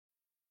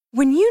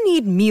When you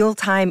need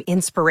mealtime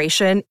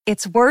inspiration,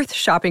 it's worth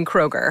shopping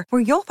Kroger,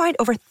 where you'll find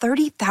over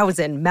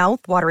 30,000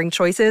 mouth-watering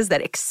choices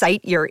that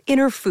excite your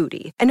inner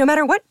foodie. And no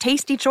matter what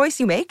tasty choice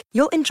you make,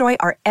 you'll enjoy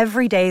our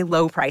everyday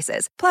low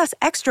prices, plus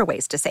extra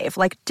ways to save,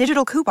 like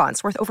digital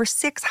coupons worth over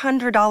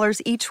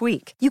 $600 each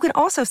week. You can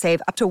also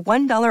save up to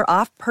 $1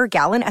 off per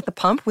gallon at the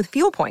pump with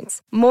fuel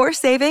points. More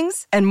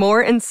savings and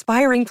more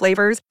inspiring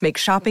flavors make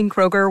shopping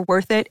Kroger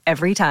worth it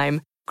every time.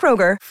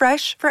 Kroger,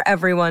 fresh for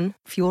everyone.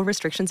 Fuel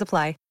restrictions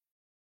apply.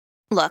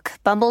 Look,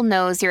 Bumble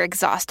knows you're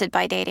exhausted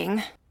by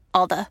dating.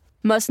 All the,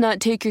 must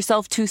not take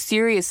yourself too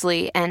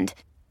seriously, and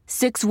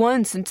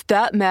 6'1" since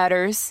that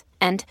matters,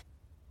 and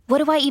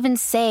what do I even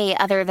say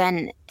other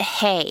than,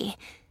 hey?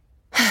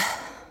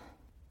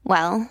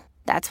 Well,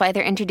 that's why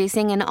they're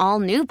introducing an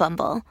all-new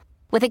Bumble,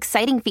 with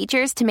exciting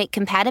features to make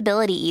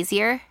compatibility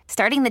easier,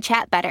 starting the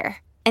chat better,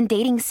 and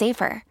dating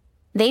safer.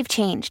 They've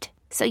changed,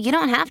 so you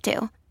don't have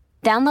to.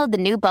 Download the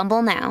new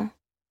Bumble now.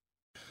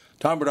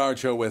 Tom Bernard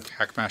Show with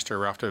Hackmaster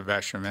Ralph W.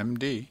 Basham,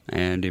 M.D.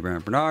 Andy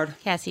Brant Bernard.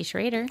 Cassie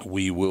Schrader.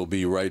 We will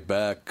be right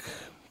back.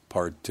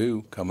 Part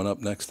 2 coming up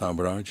next. Tom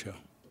Bernard Show.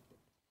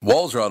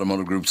 Walser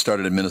Automotive Group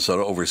started in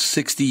Minnesota over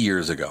 60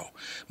 years ago.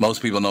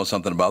 Most people know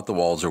something about the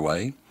Walser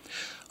Way.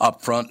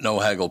 Upfront, no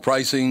haggle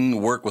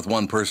pricing, work with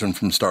one person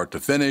from start to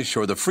finish,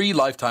 or the free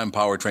lifetime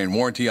powertrain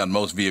warranty on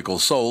most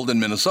vehicles sold in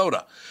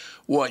Minnesota.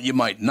 What you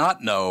might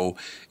not know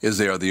is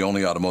they are the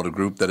only automotive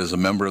group that is a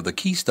member of the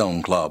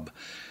Keystone Club.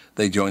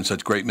 They join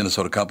such great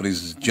Minnesota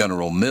companies as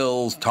General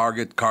Mills,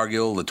 Target,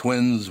 Cargill, the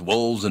Twins,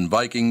 Wolves, and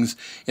Vikings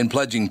in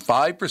pledging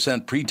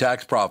 5%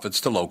 pre-tax profits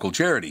to local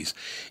charities.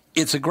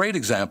 It's a great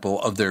example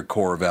of their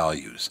core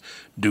values.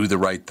 Do the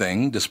right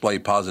thing, display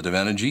positive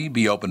energy,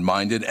 be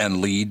open-minded,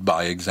 and lead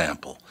by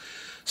example.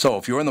 So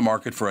if you're in the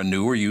market for a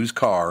new or used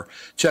car,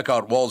 check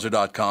out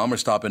Walser.com or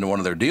stop into one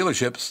of their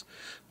dealerships.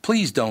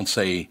 Please don't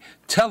say,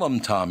 "Tell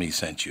 'em Tommy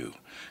sent you,"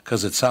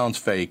 because it sounds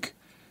fake,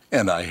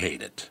 and I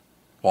hate it.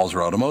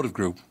 Walser Automotive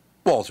Group.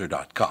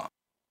 Walser.com.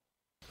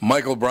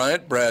 Michael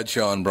Bryant,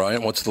 Bradshaw and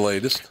Bryant, what's the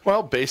latest?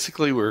 Well,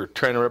 basically, we're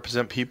trying to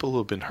represent people who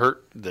have been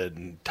hurt,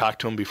 then talk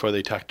to them before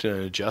they talk to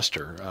an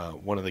adjuster.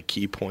 One of the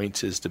key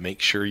points is to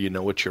make sure you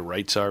know what your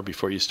rights are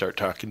before you start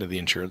talking to the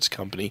insurance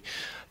company,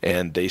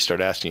 and they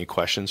start asking you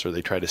questions or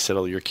they try to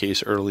settle your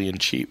case early and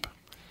cheap.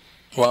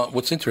 Well,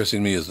 what's interesting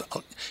to me is,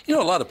 a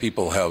lot of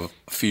people have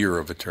fear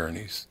of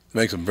attorneys. It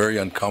makes them very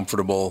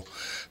uncomfortable.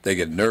 They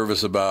get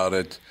nervous about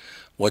it.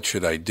 What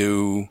should I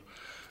do?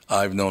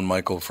 I've known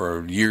Michael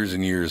for years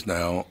and years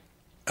now,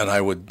 and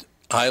I would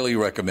highly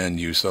recommend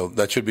you. So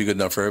that should be good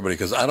enough for everybody,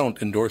 because I don't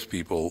endorse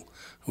people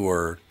who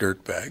are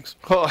dirtbags.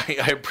 Well,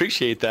 I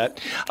appreciate that.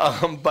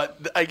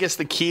 But I guess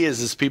the key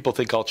is people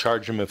think I'll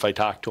charge them if I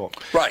talk to them.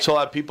 Right. So a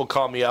lot of people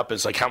call me up.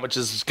 It's like, how much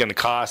is this going to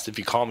cost if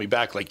you call me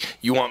back? Like,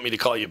 you want me to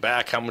call you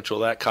back? How much will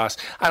that cost?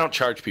 I don't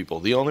charge people.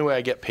 The only way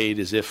I get paid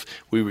is if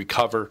we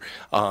recover,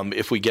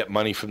 if we get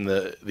money from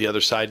the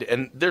other side.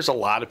 And there's a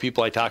lot of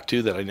people I talk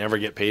to that I never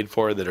get paid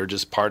for that are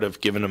just part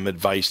of giving them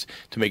advice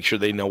to make sure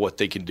they know what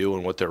they can do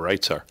and what their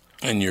rights are.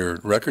 And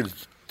your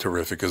record's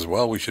terrific as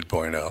well, we should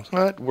point out.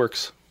 Well, it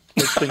works.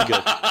 It's been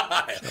good.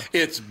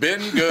 It's been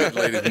good,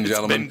 ladies and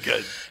gentlemen. It's been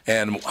good.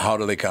 And how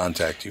do they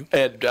contact you?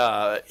 And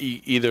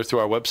either through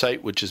our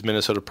website, which is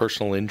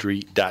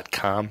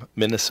minnesotapersonalinjury.com,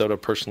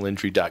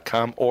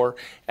 minnesotapersonalinjury.com, or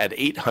at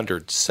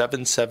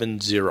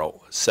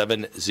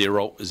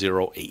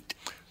 800-770-7008.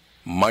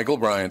 Michael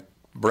Bryant,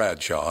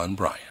 Bradshaw and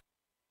Bryant.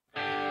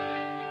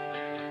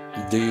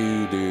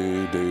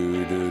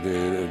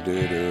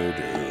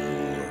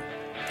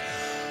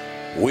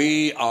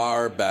 We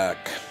are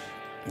back.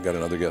 We've got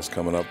another guest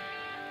coming up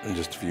in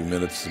just a few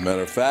minutes, as a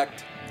matter of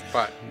fact.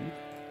 But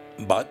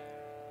what?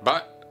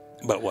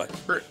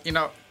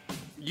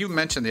 You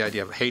mentioned the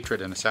idea of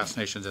hatred and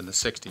assassinations in the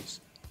 60s.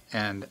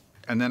 And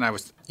then I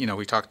was,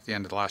 we talked at the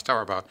end of the last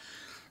hour about,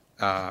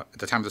 at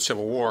the time of the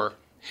Civil War,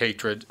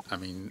 hatred,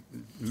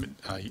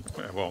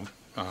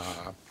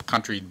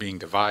 country being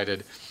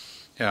divided,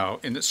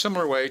 in a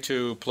similar way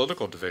to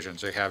political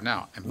divisions they have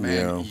now. And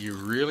man, you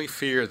really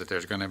fear that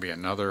there's going to be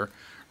another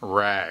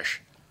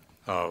rash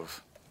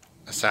of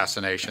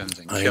assassinations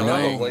and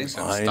killings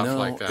and stuff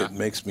like that. It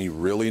makes me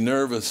really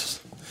nervous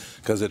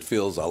because it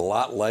feels a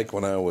lot like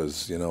when I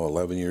was,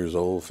 11 years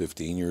old,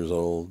 15 years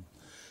old,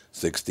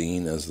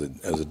 16 as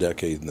the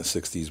decade in the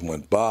 60s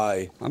went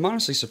by. I'm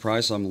honestly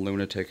surprised some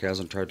lunatic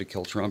hasn't tried to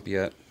kill Trump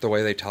yet. The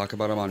way they talk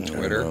about him on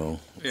Twitter.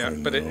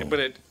 But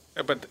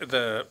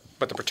the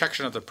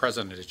protection of the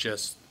president is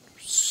just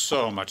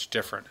so much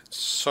different. It's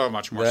so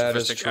much more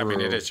sophisticated. I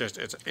mean, it is just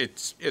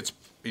it's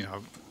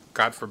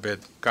God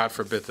forbid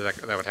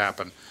that would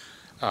happen.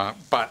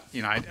 But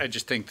I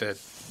just think that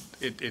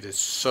it is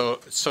so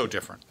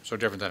different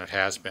than it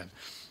has been.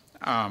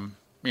 But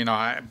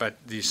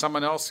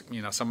someone else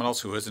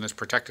who isn't as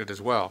protected as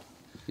well.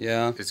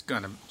 Yeah, is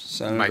going to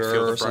might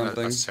feel the brunt of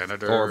a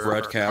senator or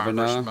Brett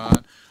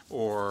Kavanaugh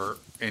or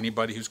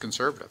anybody who's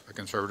conservative, a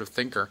conservative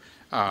thinker.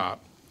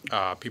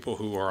 People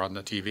who are on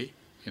the TV,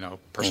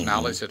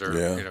 personalities that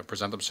are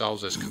present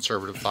themselves as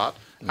conservative thought.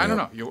 I don't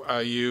know.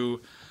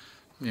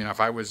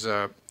 if I was,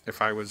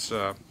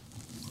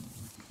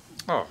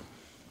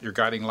 your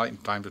guiding light in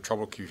times of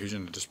trouble,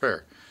 confusion, and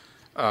despair.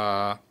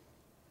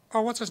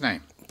 What's his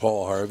name?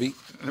 Paul Harvey?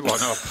 Well,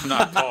 no,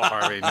 not Paul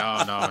Harvey.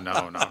 No.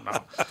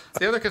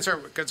 The other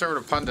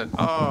conservative pundit.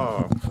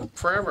 Oh,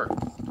 forever.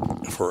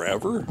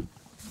 Forever?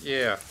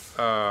 Yeah.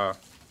 Never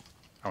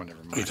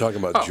mind. You're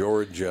talking about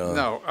George?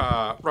 No,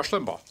 Rush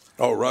Limbaugh.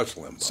 Oh, Rush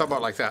Limbaugh.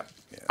 Somebody like that.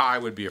 Yeah. I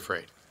would be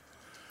afraid.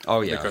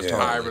 Oh yeah, because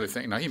totally. I really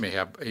think he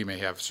may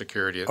have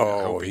security.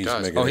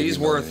 He's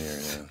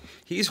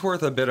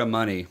worth a bit of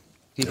money.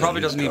 He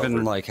probably doesn't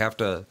even have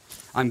to.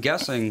 I'm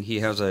guessing he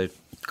has a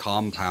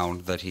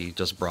compound that he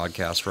just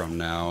broadcasts from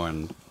now,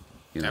 and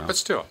but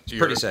still,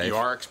 pretty safe. You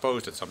are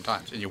exposed at some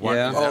times, and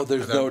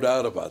there's no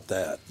doubt about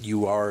that.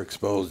 You are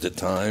exposed at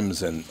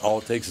times, and all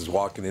it takes is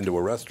walking into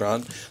a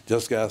restaurant.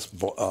 Just ask,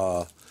 what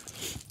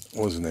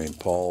was his name?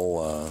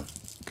 Paul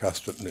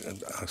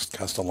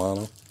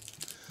Castellano.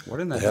 What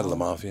in the head of the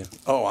mafia?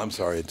 Oh, I'm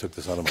sorry, I took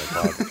this out of my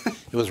pocket.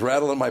 It was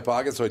rattled in my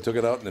pocket, so I took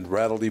it out, and it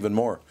rattled even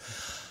more.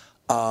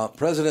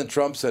 President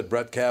Trump said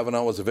Brett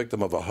Kavanaugh was a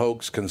victim of a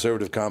hoax.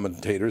 Conservative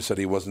commentators said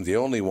he wasn't the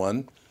only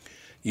one,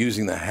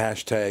 using the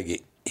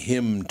hashtag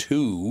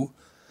 #HimToo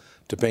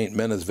to paint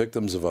men as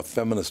victims of a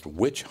feminist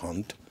witch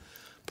hunt,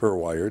 per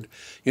Wired.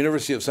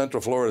 University of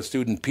Central Florida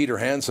student Peter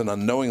Hansen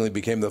unknowingly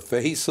became the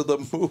face of the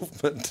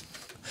movement.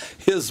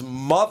 His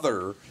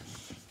mother,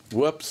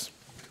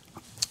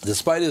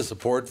 despite his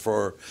support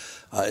for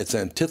its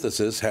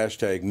antithesis,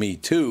 hashtag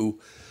 #MeToo,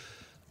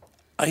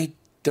 I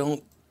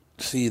don't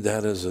see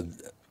that as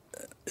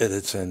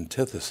its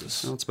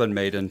antithesis. Well, it's been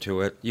made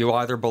into it. You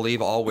either believe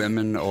all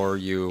women or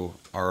you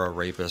are a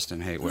rapist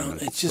and hate women.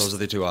 Those are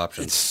the two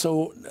options. It's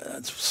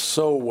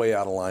so way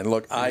out of line.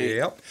 Look,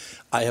 I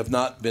have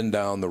not been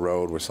down the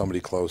road where somebody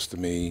close to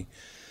me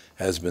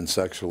has been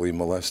sexually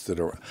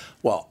molested.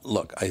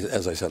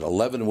 As I said,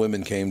 11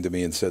 women came to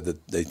me and said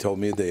that they told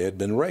me they had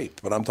been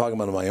raped. But I'm talking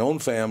about my own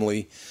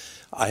family.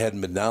 I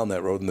hadn't been down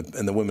that road,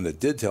 and the women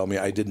that did tell me,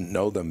 I didn't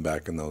know them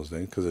back in those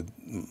days, because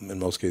in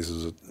most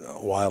cases it was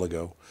a while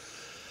ago.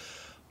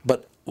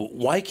 But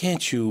why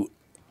can't you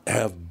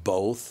have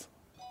both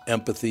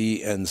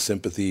empathy and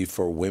sympathy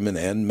for women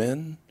and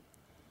men?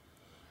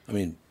 I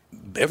mean,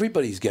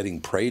 everybody's getting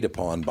preyed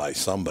upon by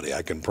somebody,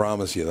 I can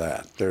promise you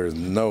that. There's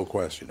no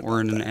question about that. We're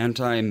in an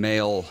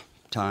anti-male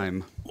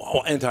time.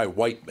 Well,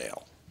 anti-white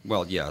male.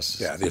 Well, yes.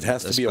 Yeah, it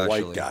has to be a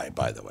white guy,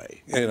 by the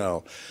way.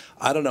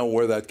 I don't know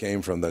where that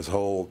came from, this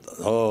whole,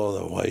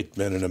 the white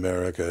men in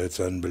America, it's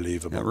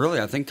unbelievable. Yeah, really,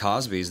 I think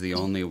Cosby's the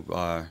only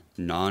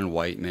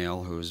non-white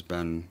male who's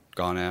been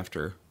gone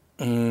after.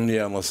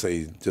 Unless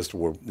they just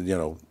were,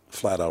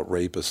 flat-out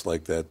rapists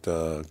like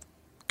that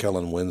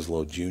Kellen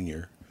Winslow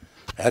Jr.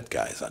 That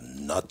guy's a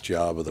nut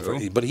job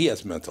but he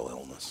has mental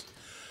illness.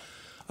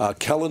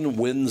 Kellen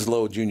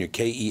Winslow Jr.,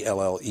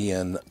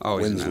 K-E-L-L-E-N. Oh,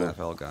 he's Winslow. an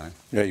NFL guy.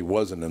 Yeah, he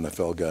was an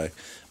NFL guy.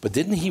 But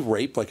didn't he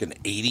rape like an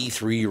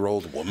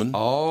 83-year-old woman?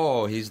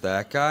 Oh, he's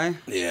that guy?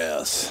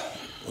 Yes.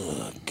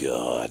 Oh,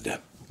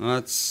 God.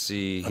 Let's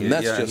see. And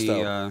that's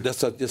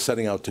just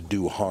setting out to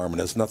do harm. It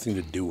has nothing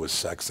to do with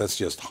sex. That's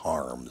just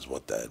harm is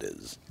what that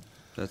is.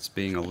 That's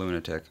being a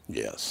lunatic.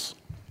 Yes.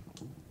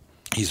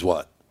 He's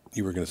what?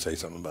 You were going to say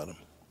something about him.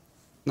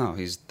 No,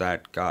 he's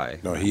that guy.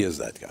 No, he is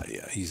that guy,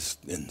 yeah. He's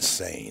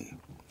insane.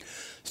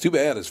 It's too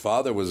bad his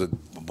father was I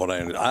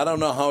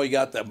don't know how he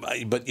got that,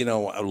 but,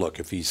 look,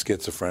 if he's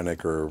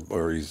schizophrenic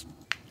or he's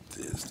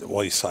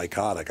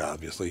psychotic,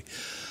 obviously.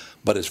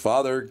 But his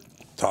father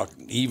talked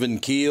even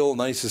keel,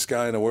 nicest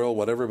guy in the world,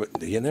 whatever,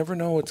 but you never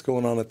know what's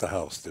going on at the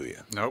house, do you?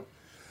 Nope.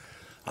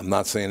 I'm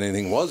not saying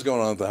anything was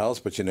going on at the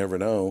house, but you never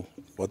know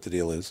what the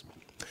deal is.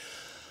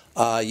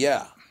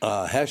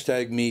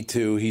 Hashtag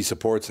 #MeToo. He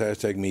supports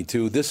hashtag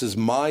 #MeToo. This is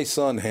my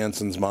son,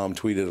 Hansen's mom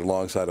tweeted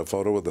alongside a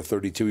photo of the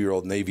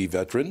 32-year-old Navy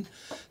veteran,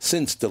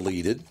 since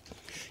deleted.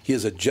 He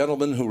is a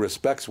gentleman who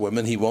respects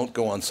women. He won't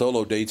go on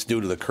solo dates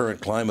due to the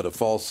current climate of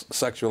false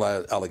sexual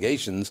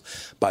allegations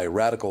by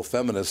radical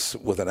feminists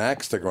with an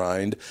axe to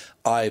grind.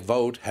 I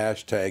vote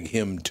hashtag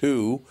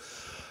 #HimToo.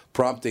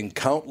 Prompting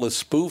countless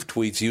spoof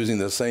tweets using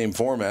the same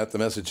format. The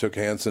message took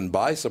Hansen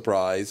by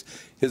surprise.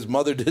 His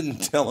mother didn't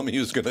tell him he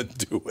was going to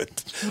do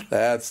it.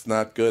 That's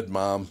not good,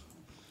 Mom.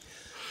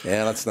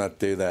 Yeah, let's not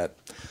do that.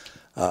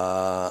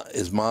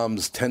 His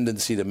mom's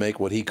tendency to make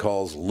what he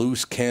calls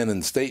loose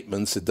cannon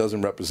statements. It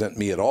doesn't represent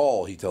me at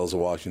all, he tells the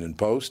Washington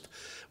Post.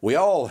 We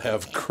all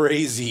have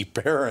crazy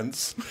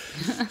parents.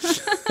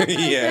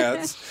 He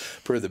adds.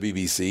 Per the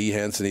BBC,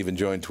 Hansen even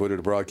joined Twitter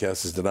to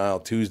broadcast his denial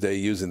Tuesday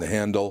using the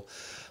handle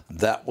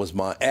that was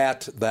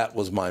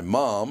my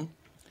mom.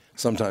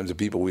 Sometimes the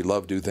people we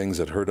love do things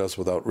that hurt us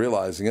without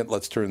realizing it.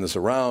 Let's turn this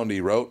around,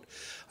 he wrote.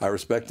 I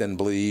respect and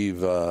believe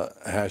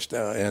hashtag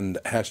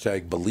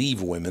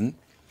believe women.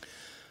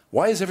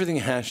 Why is everything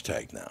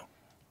hashtag now?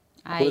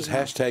 What is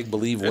hashtag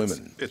believe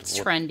women? It's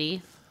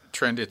trendy.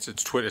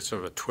 It's Twitter. It's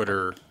sort of a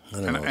Twitter.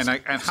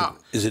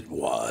 Is it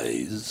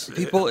wise?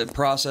 People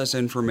process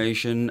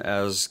information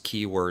as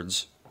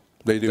keywords.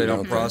 They do. They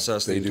don't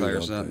process the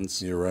entire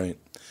sentence. You're right.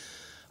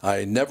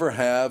 I never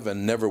have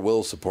and never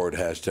will support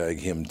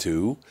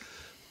 #HimToo.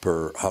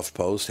 Per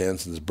HuffPost,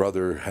 Hanson's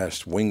brother,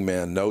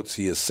 #Wingman, notes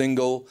he is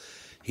single.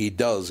 He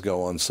does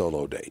go on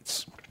solo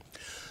dates.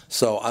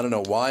 So I don't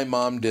know why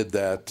Mom did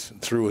that,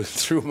 threw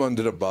him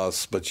under the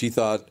bus, but she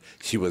thought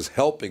she was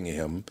helping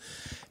him.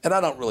 And I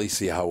don't really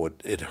see how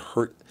it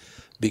hurt,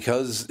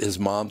 because his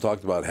mom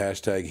talked about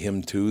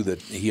 #HimToo,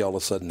 that he all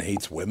of a sudden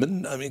hates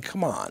women. I mean,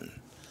 come on.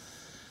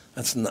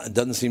 It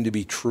doesn't seem to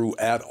be true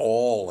at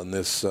all in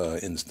this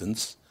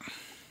instance.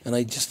 And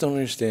I just don't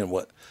understand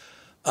what...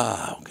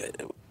 okay.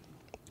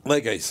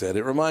 Like I said,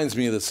 it reminds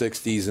me of the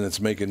 60s, and it's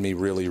making me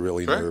really,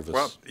 really nervous.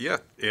 Well, yeah,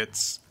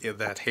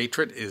 that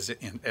hatred is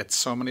at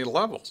so many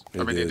levels.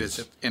 It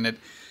is, and it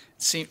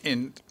seem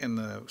in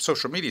the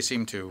social media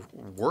seem to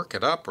work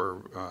it up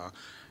or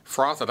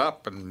froth it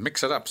up and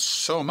mix it up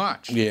so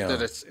much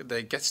that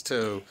it gets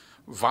to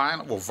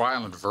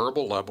violent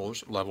verbal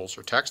levels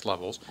or text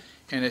levels,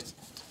 and it's.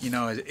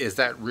 Is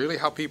that really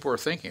how people are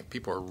thinking?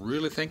 People are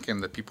really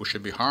thinking that people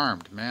should be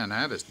harmed. Man,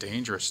 that is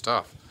dangerous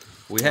stuff.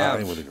 We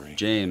have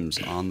James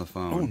on the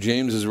phone. Oh,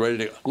 James is ready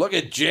to... Look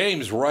at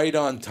James, right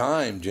on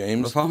time,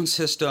 James. The phone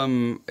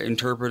system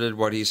interpreted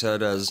what he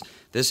said as,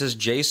 "This is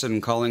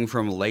Jason calling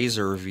from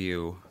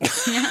Laserview."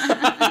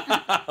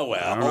 Well,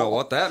 I don't know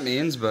what that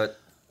means, but...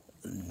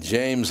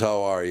 James,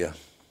 how are you?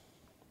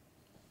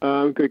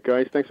 I'm good,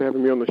 guys. Thanks for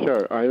having me on the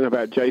show. I don't know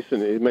about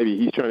Jason. Maybe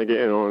he's trying to get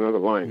in on another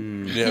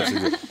line.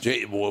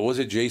 Was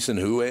it Jason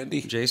who,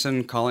 Andy?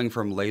 Jason calling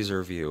from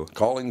Laserview.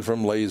 Calling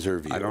from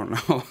Laserview. I don't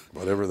know.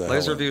 Whatever that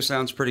Laserview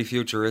sounds pretty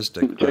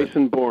futuristic.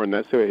 Jason Bourne,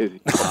 that's who it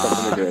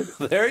is.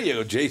 There you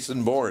go,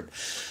 Jason Bourne.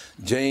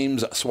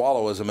 James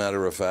Swallow, as a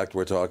matter of fact,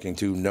 we're talking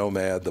to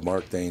Nomad, the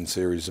Mark Dane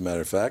series, as a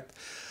matter of fact.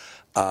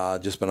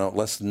 Just been out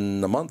less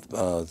than a month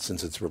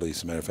since its release,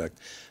 as a matter of fact.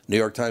 New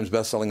York Times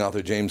bestselling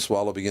author James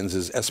Swallow begins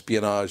his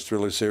espionage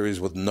thriller series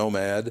with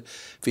Nomad,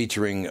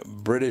 featuring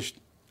British...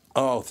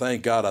 Oh,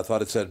 thank God, I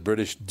thought it said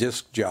British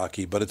disc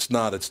jockey, but it's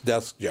not. It's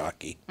desk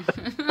jockey.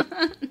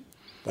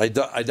 I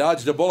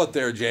dodged a bullet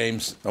there,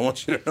 James. I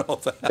want you to know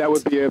that. That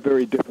would be a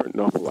very different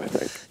novel, I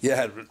think.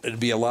 Yeah, it'd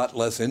be a lot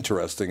less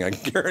interesting, I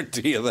can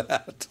guarantee you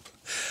that.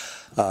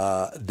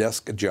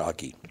 Desk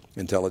jockey,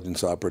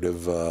 intelligence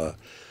operative...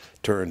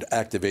 turned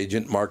active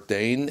agent Mark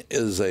Dane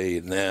is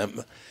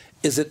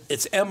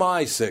it's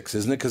MI6,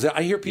 isn't it? Because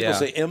I hear people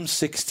say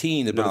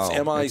M16, but it's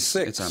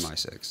MI6. It's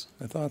MI6.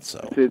 I thought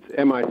so. It's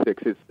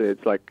MI6.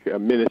 It's like a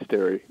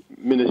ministry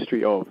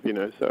of, so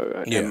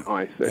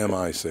MI6.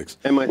 MI6.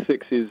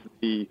 MI6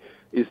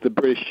 is the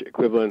British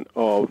equivalent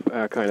of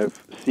our kind of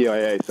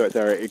CIA, so it's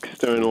our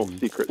external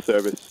secret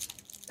service.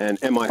 And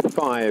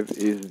MI5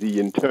 is the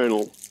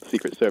internal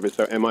secret service,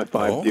 so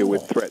MI5 deal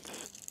with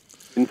threats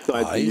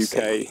inside the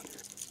UK.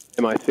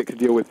 MI6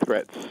 deal with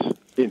threats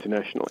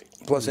internationally.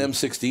 Plus,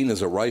 M16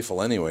 is a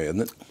rifle anyway,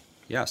 isn't it?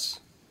 Yes.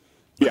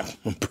 Yeah.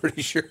 I'm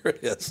pretty sure it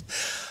is.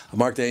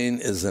 Mark Dane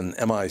is an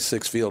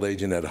MI6 field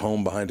agent at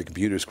home behind a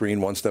computer screen,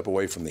 one step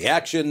away from the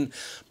action.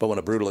 But when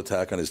a brutal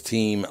attack on his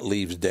team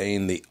leaves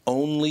Dane the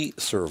only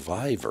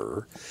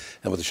survivor,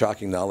 and with the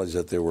shocking knowledge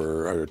that there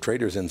were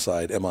traitors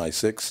inside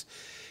MI6,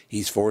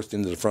 he's forced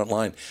into the front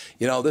line.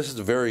 This is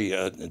very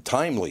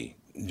timely,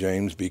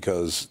 James,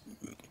 because...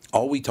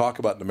 all we talk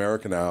about in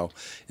America now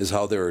is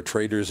how there are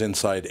traitors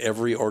inside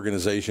every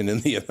organization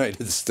in the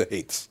United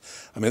States.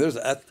 I mean,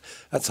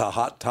 that's a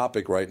hot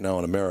topic right now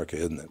in America,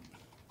 isn't it?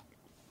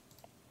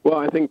 Well,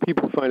 I think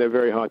people find it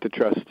very hard to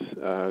trust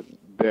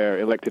their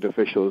elected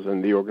officials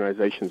and the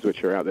organizations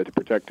which are out there to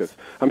protect us.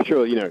 I'm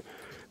sure,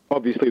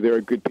 obviously there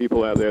are good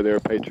people out there. There are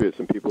patriots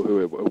and people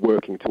who are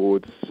working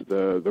towards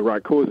the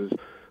right causes.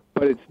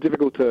 But it's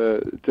difficult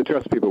to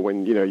trust people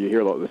when, you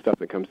hear a lot of the stuff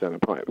that comes down the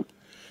pipe.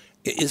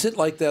 Is it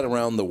like that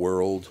around the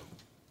world?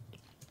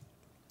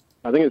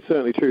 I think it's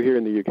certainly true here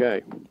in the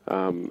UK,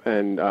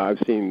 and I've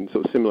seen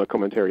sort of similar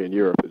commentary in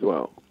Europe as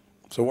well.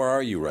 So where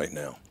are you right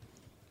now?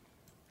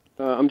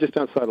 I'm just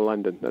outside of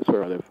London. That's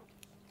where I live.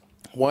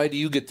 Why do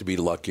you get to be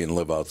lucky and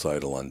live outside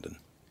of London?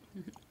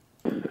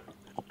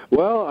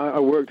 Well, I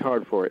worked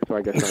hard for it, so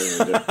I guess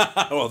I earned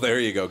it. Well, there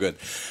you go. Good.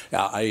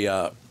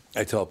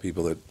 I tell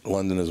people that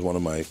London is one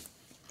of my,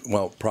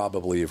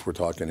 probably if we're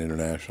talking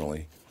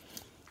internationally,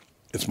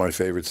 it's my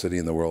favorite city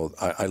in the world.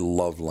 I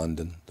love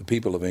London. The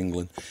people of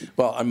England.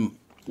 Well,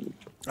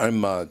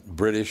 I'm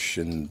British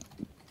and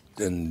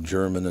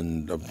German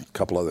and a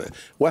couple other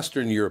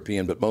Western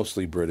European, but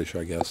mostly British,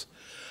 I guess.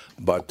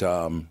 But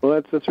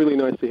well, that's really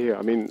nice to hear.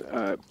 I mean,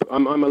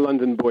 I'm a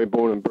London boy,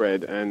 born and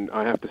bred, and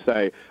I have to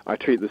say I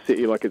treat the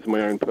city like it's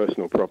my own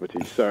personal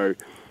property. So,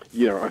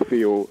 I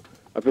feel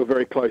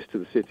very close to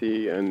the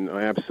city, and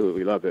I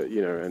absolutely love it.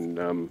 And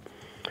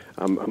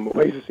I'm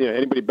always,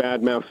 anybody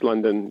badmouths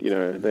London,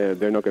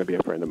 they're not going to be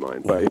a friend of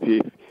mine. But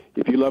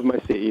if you love my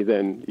city,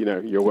 then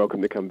you're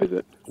welcome to come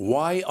visit.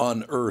 Why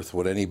on earth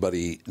would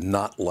anybody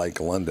not like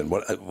London?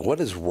 What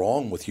is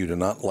wrong with you to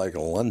not like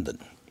London?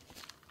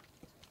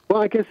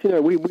 Well, I guess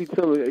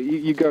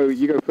you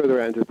go further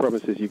out into the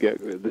provinces.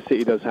 The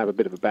city does have a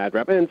bit of a bad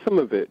rap, and some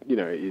of it,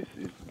 is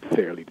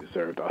fairly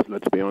deserved.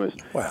 Let's be honest.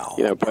 Well,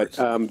 but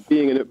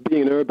being an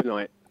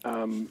urbanite,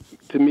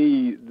 to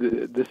me,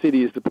 the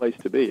city is the place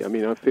to be. I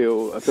mean, I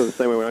feel the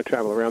same way when I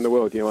travel around the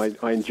world.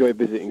 I enjoy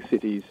visiting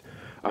cities.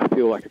 I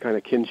feel like a kind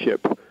of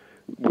kinship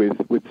with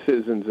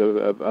citizens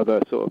of other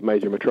sort of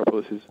major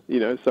metropolises.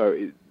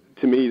 So.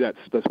 To me, that's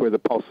where the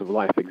pulse of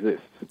life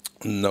exists.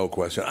 No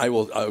question. I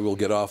will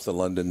get off the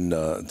London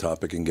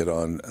topic and get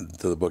on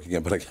to the book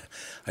again, but I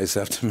just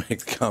have to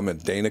make the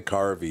comment. Dana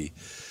Carvey,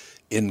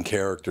 in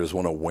character, is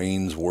one of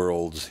Wayne's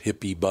World's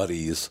hippie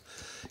buddies,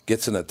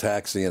 gets in a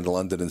taxi in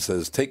London and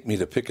says, "Take me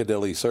to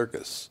Piccadilly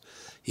Circus."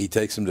 He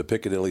takes him to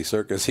Piccadilly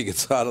Circus. He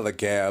gets out of the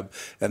cab,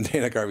 and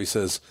Dana Carvey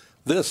says,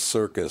 "This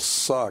circus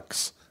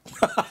sucks."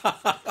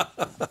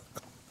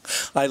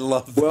 I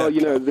love that. Well,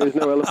 there's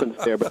no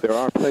elephants there, but there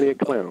are plenty of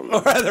clowns.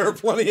 There are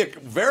plenty of...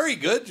 Very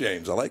good,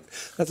 James.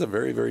 That's a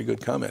very, very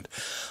good comment.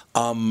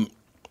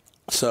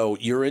 So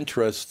your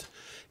interest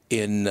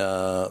in,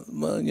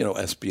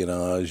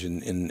 espionage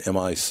and in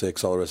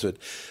MI6, all the rest of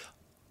it,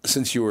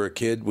 since you were a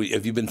kid,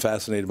 have you been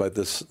fascinated by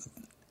this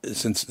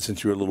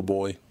since you were a little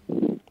boy?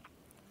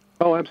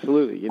 Oh,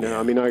 absolutely.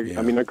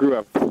 I grew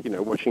up,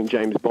 watching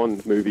James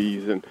Bond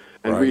movies and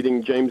right.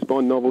 Reading James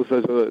Bond novels.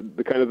 Those are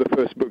the kind of the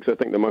first books I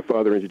think that my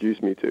father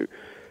introduced me to.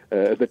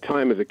 At the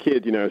time as a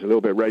kid, it was a little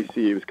bit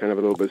racy. It was kind of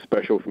a little bit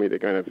special for me to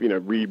kind of,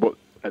 read what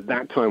at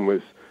that time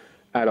was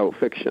adult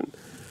fiction.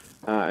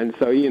 And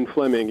so Ian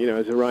Fleming,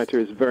 as a writer,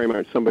 is very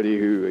much somebody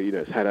who,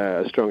 has had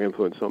a strong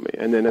influence on me.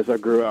 And then as I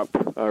grew up,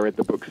 I read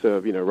the books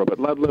of, Robert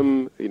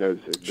Ludlum, the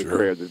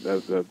career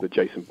of the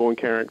Jason Bourne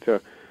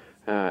character.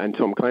 And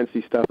Tom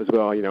Clancy stuff as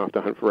well,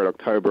 after Hunt for Red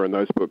October and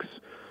those books,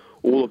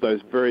 all of those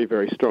very,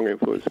 very strong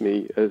influenced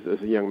me as a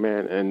young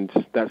man, and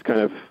that's kind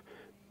of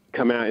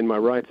come out in my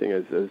writing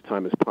as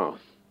time has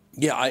passed.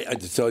 Yeah, I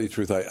to tell you the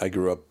truth, I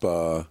grew up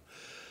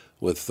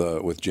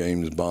with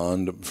James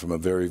Bond from a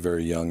very,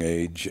 very young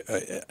age.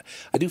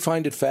 I do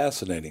find it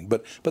fascinating,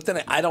 but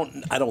then I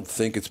don't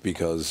think it's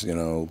because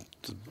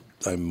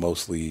I'm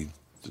mostly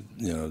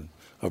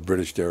of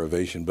British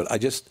derivation, but I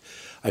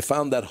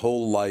found that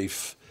whole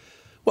life.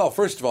 Well,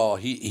 first of all,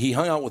 he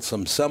hung out with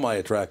some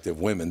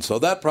semi-attractive women, so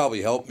that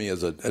probably helped me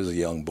as a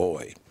young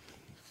boy.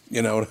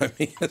 You know what I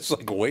mean? It's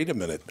like, wait a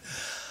minute.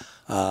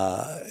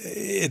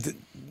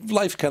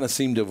 Life kind of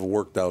seemed to have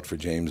worked out for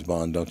James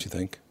Bond, don't you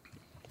think?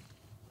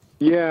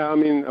 Yeah, I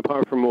mean,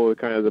 apart from all the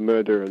kind of the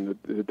murder and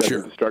the death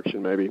and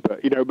destruction, maybe. But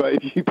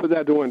if you put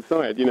that to one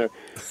side,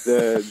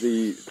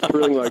 the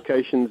thrilling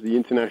locations, the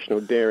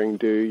international daring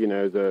do,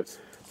 the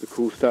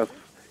cool stuff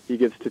he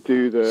gets to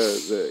do,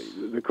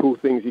 the cool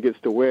things he gets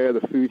to wear,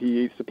 the food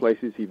he eats, the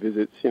places he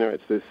visits.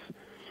 It's this.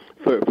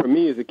 For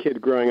me as a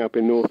kid growing up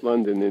in North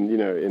London,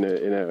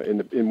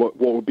 in what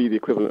would be the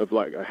equivalent of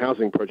like a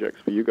housing projects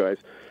for you guys,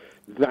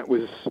 that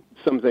was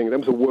something. That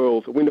was a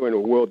window into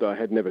a world that I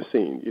had never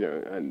seen.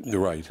 And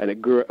you're right. And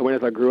it grew.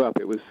 As I grew up,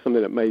 it was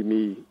something that made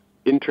me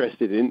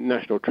interested in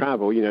international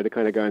travel. To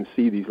kind of go and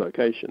see these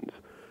locations,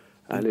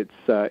 and it's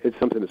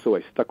something that's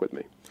always stuck with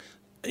me.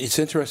 It's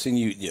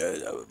interesting.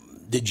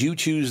 Did you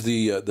choose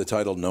the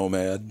title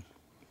Nomad?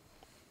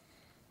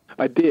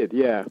 I did,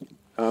 yeah.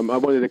 I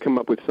wanted to come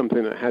up with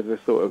something that has a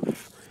sort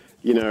of,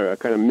 a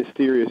kind of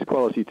mysterious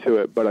quality to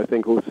it, but I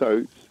think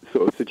also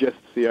sort of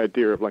suggests the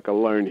idea of like a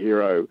lone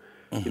hero,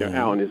 out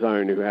on his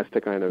own who has to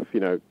kind of,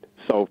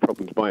 solve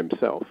problems by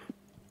himself.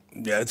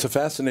 Yeah, it's a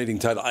fascinating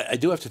title. I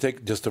do have to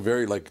take just a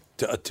very a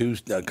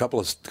couple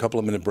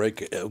of minute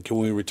break. Can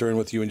we return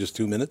with you in just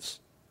 2 minutes?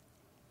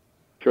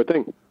 Sure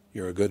thing.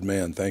 You're a good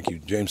man. Thank you.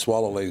 James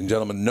Swallow, ladies and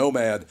gentlemen.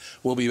 Nomad.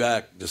 We'll be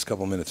back just a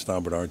couple of minutes.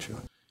 Tom Bernard Show.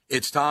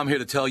 It's Tom here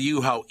to tell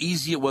you how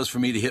easy it was for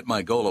me to hit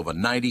my goal of a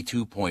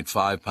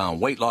 92.5-pound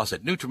weight loss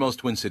at Nutrimost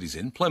Twin Cities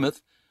in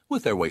Plymouth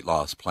with their weight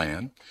loss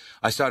plan.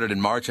 I started in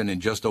March, and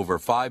in just over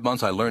 5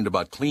 months, I learned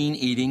about clean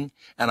eating,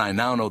 and I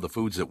now know the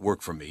foods that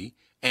work for me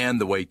and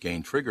the weight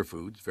gain trigger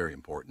foods, very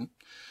important.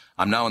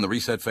 I'm now in the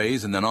reset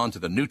phase and then on to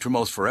the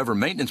Nutrimost Forever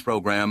Maintenance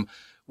Program,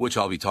 which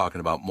I'll be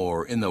talking about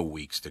more in the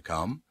weeks to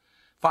come.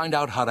 Find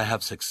out how to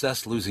have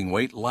success losing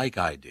weight like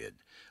I did.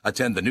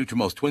 Attend the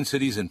Nutrimost Twin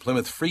Cities in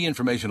Plymouth free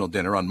informational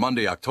dinner on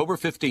Monday, October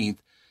 15th,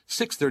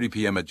 6:30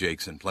 p.m. at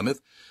Jake's in Plymouth.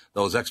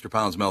 Those extra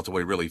pounds melt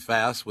away really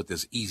fast with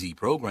this easy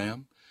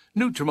program.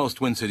 Nutrimost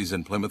Twin Cities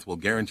in Plymouth will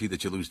guarantee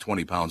that you lose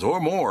 20 pounds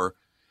or more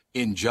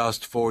in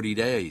just 40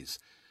 days.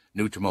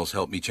 Nutrimost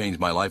helped me change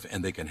my life,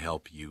 and they can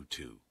help you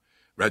too.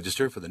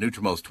 Register for the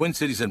Nutrimost Twin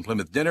Cities in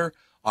Plymouth dinner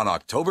on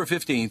October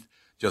 15th.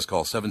 Just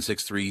call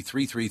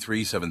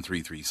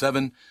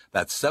 763-333-7337.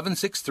 That's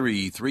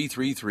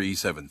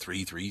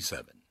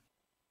 763-333-7337.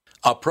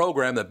 A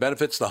program that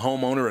benefits the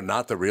homeowner and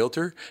not the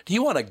realtor? Do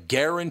you want a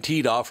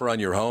guaranteed offer on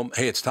your home?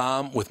 Hey, it's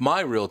Tom with my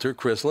realtor,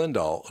 Chris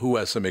Lindahl, who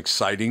has some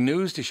exciting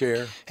news to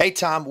share. Hey,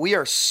 Tom, we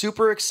are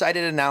super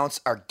excited to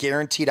announce our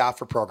guaranteed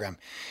offer program.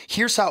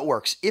 Here's how it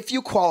works. If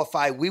you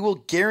qualify, we will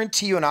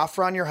guarantee you an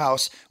offer on your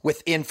house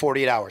within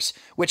 48 hours,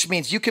 which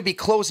means you could be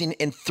closing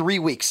in 3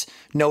 weeks.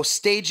 No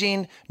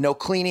staging, no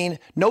cleaning,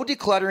 no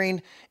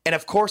decluttering, and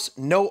of course,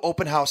 no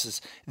open houses.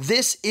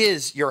 This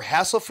is your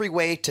hassle-free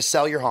way to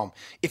sell your home.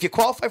 If you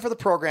qualify for the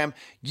program,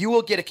 you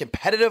will get a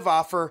competitive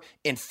offer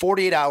in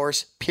 48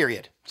 hours,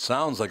 period.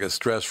 Sounds like a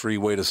stress-free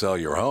way to sell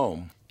your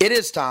home. It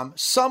is, Tom.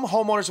 Some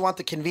homeowners want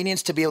the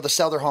convenience to be able to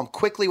sell their home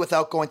quickly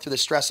without going through the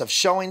stress of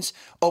showings,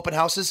 open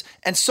houses,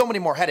 and so many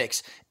more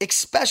headaches,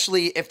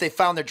 especially if they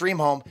found their dream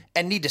home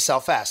and need to sell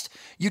fast.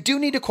 You do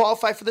need to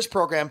qualify for this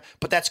program,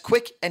 but that's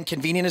quick and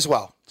convenient as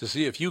well. To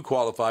see if you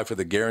qualify for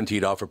the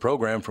Guaranteed Offer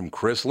program from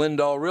Chris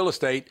Lindahl Real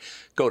Estate,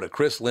 go to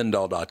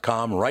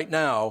chrislindahl.com right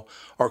now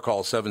or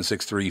call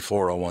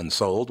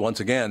 763-401-SOLD. Once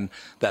again,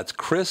 that's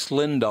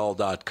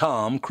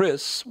chrislindahl.com,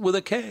 Chris with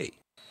a K.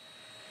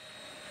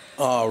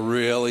 Oh,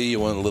 really?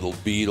 You want little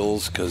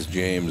Beatles because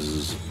James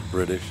is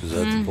British? Is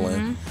that the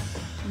plan?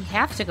 You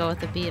have to go with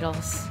the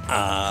Beatles.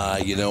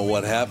 You know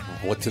what happened?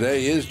 What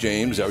today is,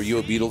 James? Are you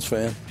a Beatles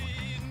fan?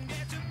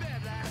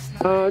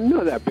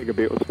 Not that big a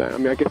Beatles fan. I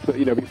mean, I guess,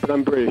 but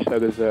I'm British, so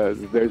there's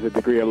a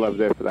degree of love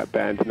there for that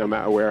band, no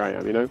matter where I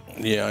am,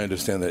 Yeah, I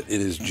understand that.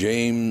 It is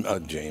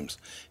James.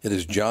 It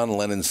is John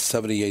Lennon's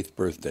 78th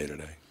birthday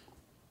today.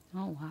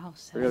 Oh, wow.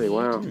 78. Really?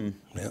 Wow.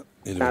 Yeah.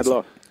 Bad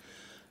loss.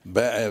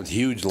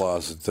 Huge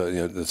loss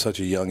at such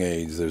a young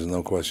age. There's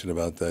no question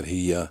about that.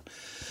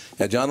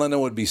 John Lennon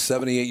would be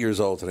 78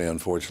 years old today.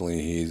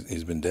 Unfortunately,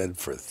 he's been dead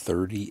for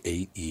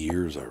 38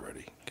 years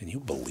already. Can you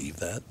believe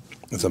that?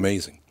 It's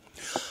amazing.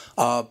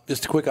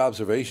 Just a quick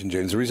observation,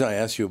 James. The reason I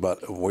asked you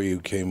about where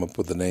you came up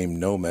with the name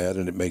Nomad,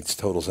 and it makes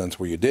total sense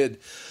where you did,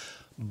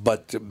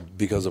 but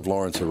because of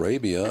Lawrence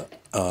Arabia,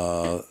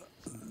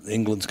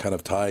 England's kind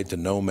of tied to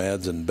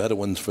nomads and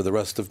Bedouins for the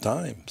rest of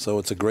time. So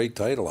it's a great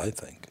title, I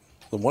think.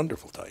 A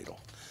wonderful title.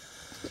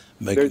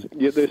 There's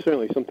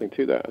certainly something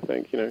to that, I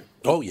think,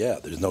 Oh, yeah,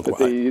 there's no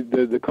question.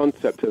 The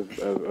concept of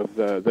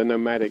the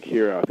nomadic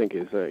hero, I think,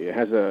 it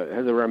has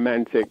a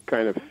romantic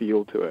kind of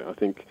feel to it. I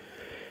think,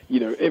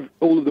 if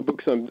all of the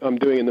books I'm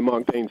doing in the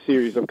Mark Dane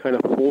series, I've kind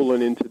of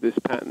fallen into this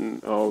pattern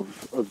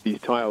of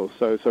these titles.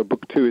 So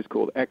book 2 is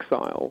called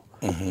Exile,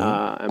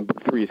 and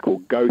book 3 is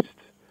called Ghost,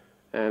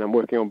 and I'm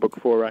working on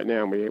book 4 right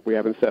now, and we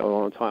haven't settled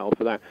on a title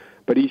for that.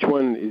 But each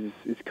one is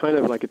kind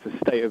of like it's a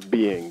state of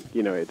being.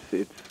 It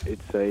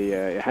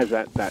has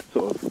that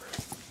sort of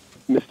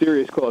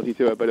mysterious quality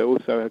to it, but it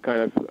also kind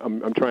of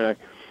I'm trying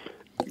to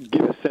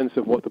give a sense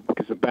of what the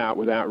book is about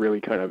without really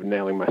kind of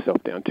nailing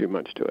myself down too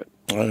much to it.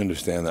 I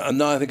understand that.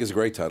 No, I think it's a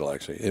great title,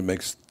 actually. It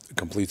makes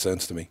complete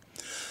sense to me.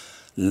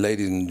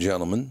 Ladies and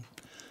gentlemen,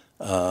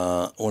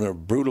 when a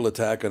brutal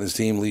attack on his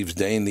team leaves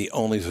Dane the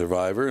only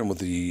survivor, and with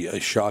the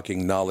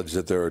shocking knowledge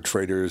that there are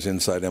traitors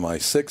inside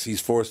MI6,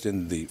 he's forced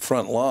into the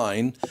front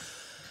line.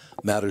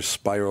 Matters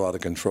spiral out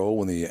of control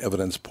when the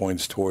evidence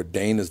points toward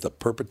Dane as the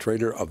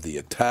perpetrator of the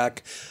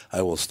attack.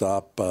 I will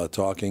stop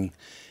talking.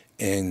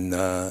 And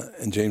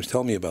James,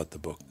 tell me about the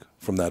book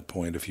from that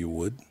point, if you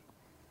would.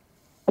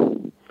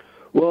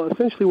 Well,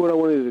 essentially what I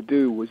wanted to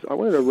do was I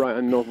wanted to write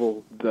a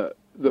novel that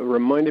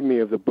reminded me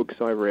of the books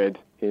I read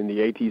in the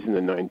 80s and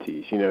the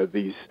 90s.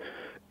 These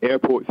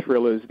airport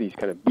thrillers, these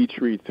kind of beach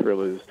read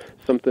thrillers,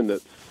 something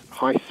that's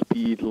high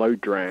speed, low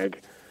drag,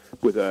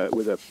 with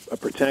a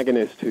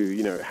protagonist who,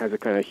 has a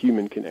kind of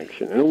human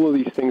connection. And all of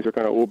these things are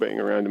kind of orbiting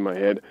around in my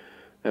head,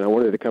 and I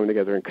wanted to come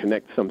together and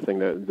connect something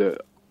that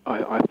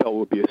I felt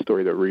would be a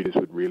story that readers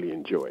would really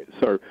enjoy.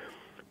 So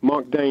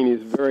Mark Dane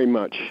is very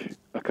much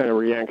a kind of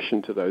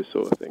reaction to those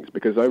sort of things,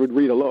 because I would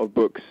read a lot of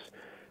books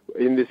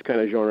in this kind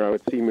of genre. I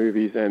would see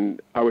movies,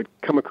 and I would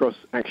come across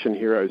action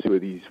heroes who are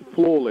these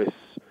flawless,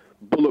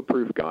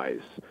 bulletproof guys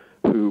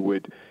who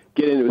would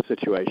get into a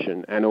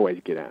situation and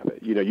always get out of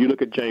it. You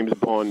look at James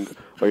Bond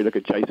or you look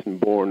at Jason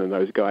Bourne and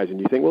those guys, and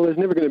you think, well, there's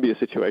never going to be a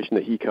situation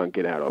that he can't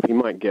get out of. He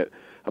might get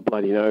a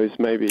bloody nose,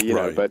 maybe,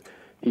 right, but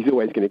he's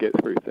always going to get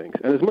through things.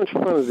 And as much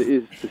fun as it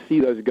is to see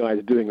those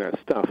guys doing that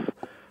stuff,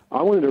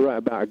 I wanted to write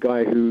about a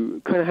guy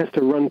who kind of has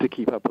to run to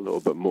keep up a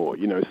little bit more.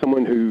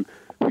 Someone who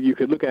you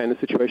could look at in a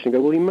situation and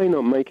go, well, he may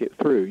not make it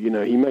through.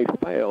 He may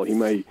fail. He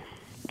may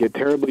get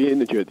terribly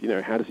injured.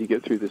 How does he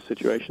get through this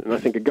situation? And I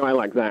think a guy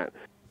like that,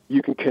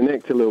 you can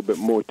connect a little bit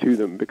more to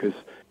them, because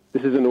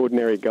this is an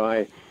ordinary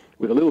guy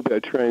with a little bit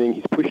of training.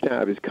 He's pushed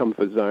out of his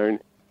comfort zone.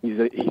 He's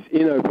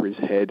in over his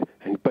head,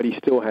 but he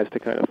still has to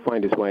kind of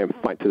find his way and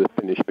fight to the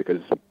finish,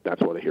 because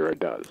that's what a hero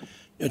does.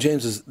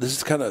 James, this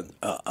is kind of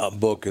a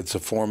book. It's a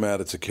format.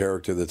 It's a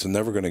character that's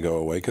never going to go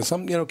away, because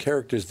some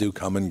characters do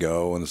come and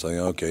go, and it's like,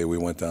 okay, we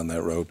went down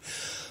that road.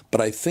 But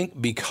I think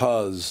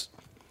because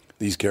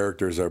these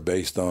characters are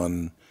based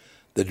on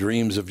the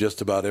dreams of just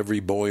about every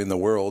boy in the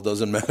world,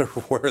 doesn't matter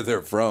where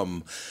they're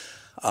from,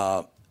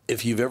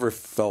 if you've ever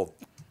felt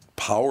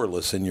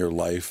powerless in your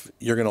life,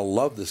 you're going to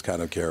love this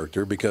kind of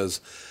character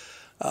because,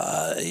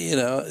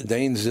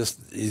 Dane's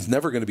he's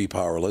never going to be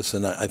powerless.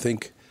 And I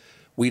think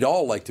we'd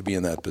all like to be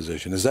in that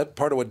position. Is that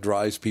part of what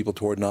drives people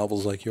toward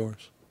novels like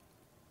yours?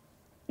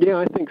 Yeah,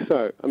 I think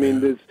so. I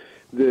mean,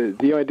 there's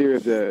the idea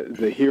of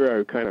the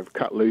hero kind of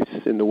cut loose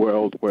in the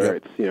world where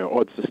it's,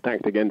 odds are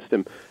stacked against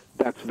him.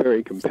 That's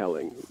very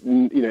compelling.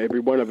 Every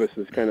one of us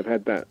has kind of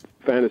had that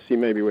fantasy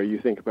maybe where you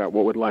think about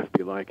what would life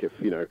be like if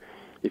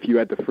you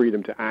had the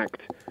freedom to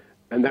act.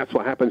 And that's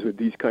what happens with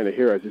these kind of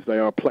heroes, is they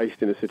are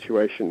placed in a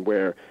situation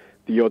where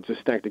the odds are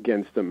stacked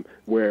against them,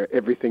 where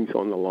everything's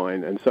on the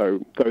line. And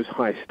so those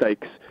high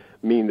stakes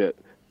mean that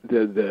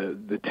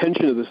the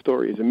tension of the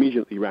story is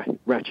immediately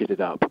ratcheted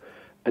up.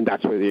 And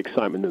that's where the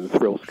excitement and the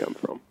thrills come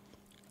from.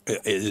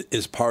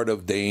 Is part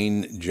of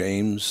Dane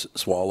James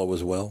Swallow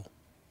as well?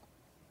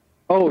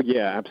 Oh,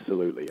 yeah,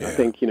 absolutely. Yeah, I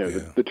think,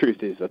 the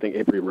truth is, I think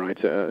every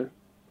writer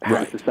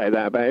has to say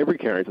that about every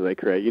character they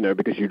create,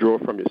 because you draw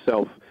from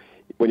yourself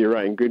when you're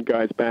writing good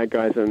guys, bad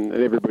guys, and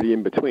everybody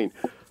in between.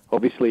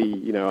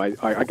 Obviously,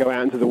 I go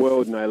out into the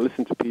world and I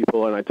listen to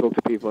people and I talk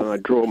to people and I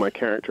draw my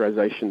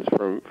characterizations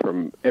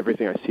from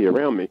everything I see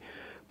around me.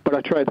 But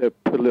I try to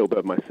put a little bit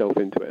of myself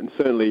into it. And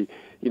certainly,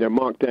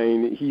 Mark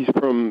Dane, he's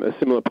from a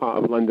similar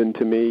part of London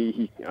to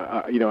me.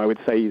 I would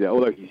say that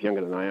although he's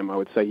younger than I am, I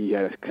would say he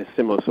had a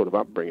similar sort of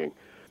upbringing.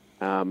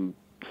 So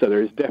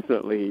there is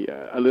definitely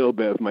a little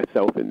bit of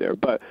myself in there.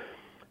 But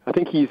I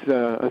think he's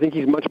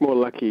much more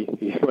lucky.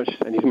 He's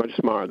much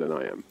smarter than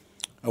I am.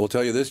 I will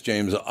tell you this,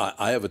 James.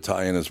 I have a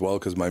tie-in as well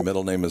because my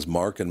middle name is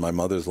Mark and my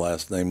mother's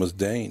last name was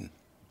Dane.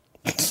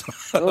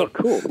 Oh,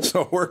 cool.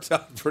 So it works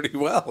out pretty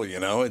well,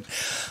 And, no,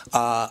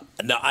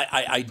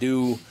 I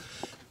do.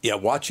 Yeah,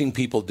 watching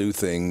people do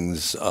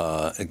things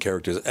and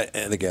characters,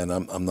 and again,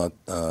 I'm not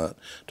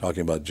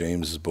talking about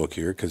James's book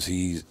here because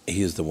he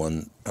is the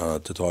one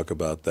to talk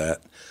about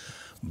that.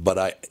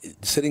 But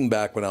sitting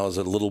back when I was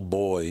a little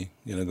boy,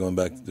 going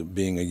back to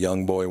being a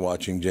young boy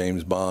watching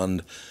James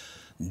Bond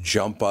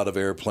jump out of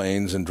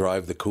airplanes and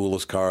drive the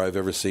coolest car I've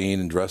ever seen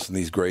and dress in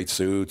these great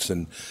suits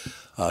and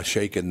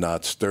shaken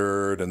not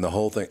stirred and the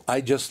whole thing.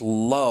 I just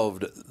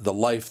loved the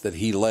life that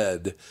he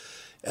led.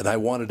 And I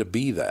wanted to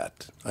be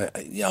that.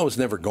 I was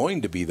never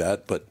going to be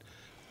that, but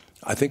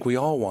I think we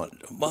all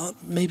want. Well,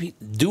 maybe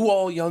do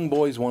all young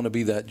boys want to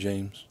be that,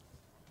 James?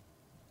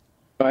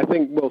 I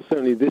think,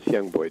 certainly this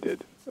young boy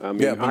did. I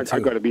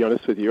got to be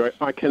honest with you.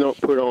 I cannot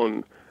put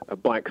on a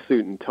black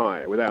suit and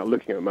tie without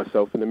looking at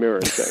myself in the mirror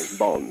and saying,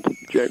 Bond,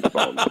 James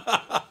Bond.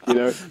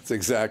 That's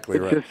exactly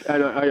right.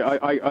 And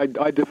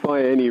I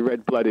defy any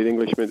red-blooded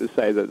Englishman to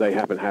say that they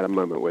haven't had a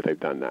moment where they've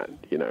done that,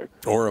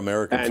 Or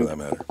American, for that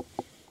matter.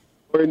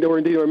 Or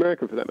indeed, or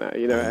American for that matter,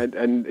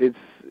 and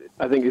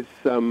I think he's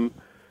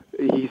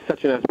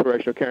such an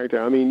aspirational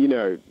character. I mean,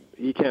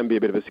 he can be a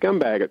bit of a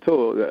scumbag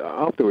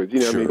afterwards.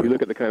 Sure. I mean, if you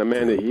look at the kind of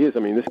man that he is, I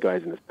mean, this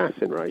guy's an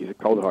assassin, right? He's a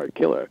cold-hearted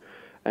killer.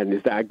 And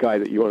is that a guy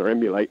that you want to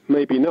emulate?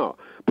 Maybe not.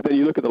 But then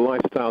you look at the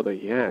lifestyle that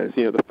he has,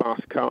 the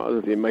fast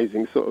cars, the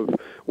amazing sort of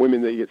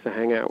women that he gets to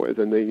hang out with,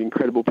 and the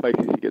incredible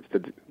places he gets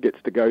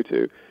to go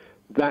to.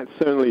 That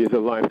certainly is a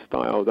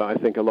lifestyle that I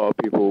think a lot of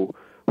people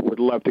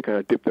would love to kind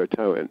of dip their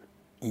toe in.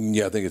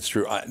 Yeah, I think it's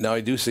true. Now, I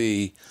do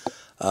see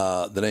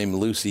the name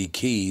Lucy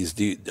Keys.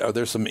 Are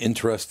there some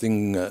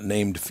interesting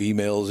named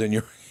females in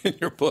your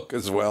book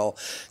as well?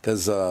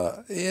 Because,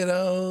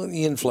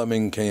 Ian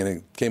Fleming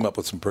came up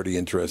with some pretty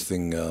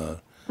interesting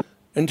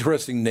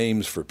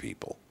names for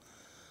people.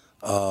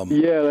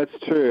 Yeah, that's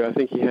true. I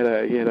think he had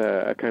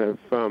a kind of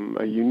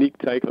a unique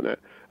take on it.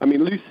 I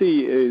mean,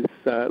 Lucy's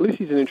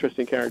an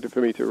interesting character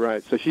for me to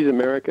write. So she's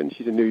American.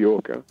 She's a New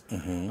Yorker.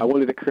 Mm-hmm. I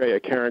wanted to create a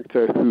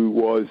character who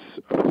was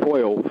a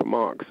foil for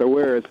Mark. So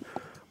whereas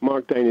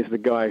Mark Dane is the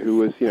guy who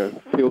was,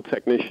 field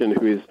technician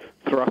who is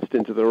thrust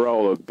into the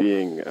role of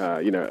being,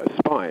 a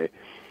spy,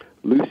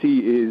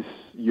 Lucy is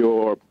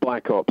your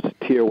Black Ops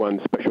Tier 1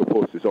 Special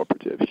Forces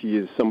operative. She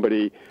is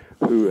somebody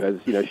who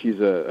has, she's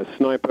a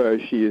sniper.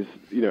 She is,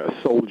 a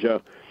soldier.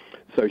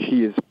 So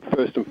she is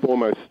first and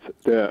foremost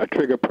a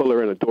trigger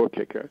puller and a door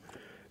kicker,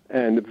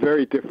 and a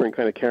very different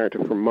kind of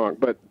character from Mark.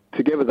 But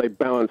together they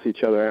balance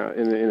each other out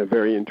in a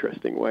very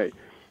interesting way.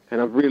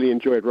 And I've really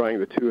enjoyed writing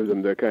the two of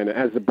them. They're kind of,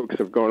 as the books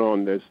have gone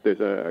on,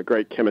 there's a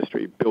great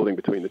chemistry building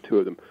between the two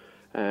of them,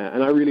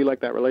 and I really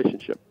like that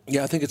relationship.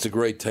 Yeah, I think it's a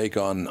great take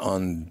on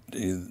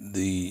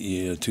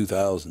the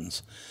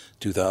 2000s,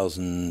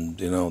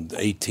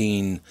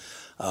 2018.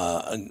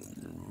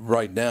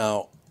 Right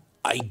now,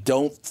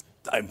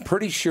 I'm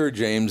pretty sure,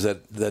 James,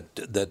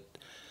 that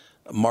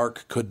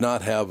Mark could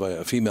not have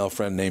a female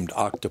friend named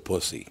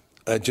Octopussy.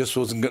 It just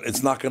wasn't.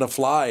 It's not going to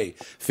fly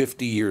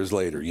 50 years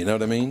later. You know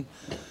what I mean?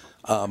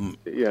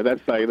 Yeah,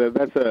 that's a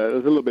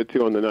little bit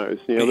too on the nose.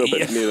 A little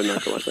bit near the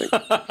knuckle, I think.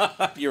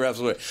 You're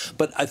absolutely right.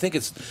 But I think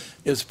it's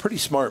a pretty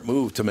smart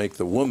move to make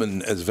the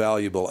woman as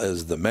valuable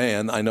as the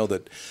man. I know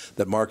that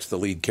Mark's the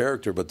lead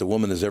character, but the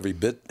woman is every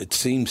bit. It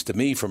seems to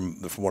me from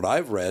what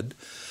I've read.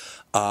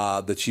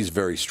 That she's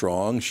very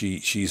strong.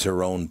 She's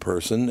her own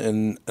person,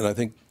 and I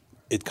think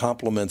it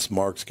complements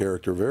Mark's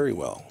character very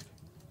well.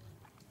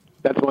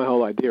 That's my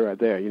whole idea right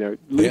there. You know,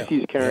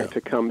 Lucy's character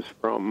comes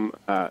from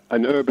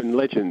an urban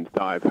legend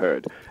that I've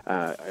heard.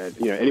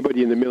 You know,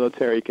 anybody in the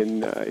military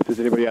can, if there's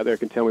anybody out there,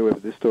 can tell me whether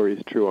this story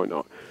is true or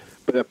not.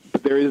 But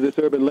there is this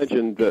urban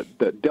legend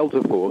that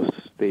Delta Force,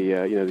 the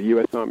the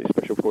U.S. Army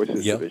Special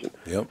Forces Division,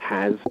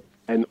 has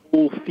an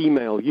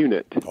all-female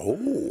unit,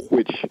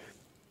 which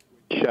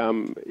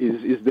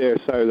is there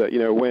so that, you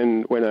know,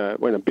 when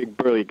a big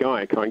burly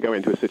guy can't go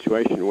into a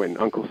situation when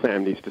Uncle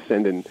Sam needs to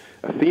send in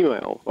a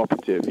female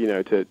operative, you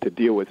know, to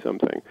deal with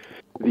something,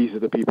 these are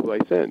the people they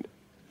send.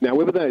 Now,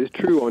 whether that is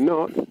true or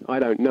not, I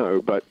don't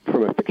know, but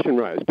from a fiction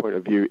writer's point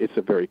of view, it's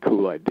a very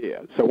cool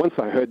idea. So once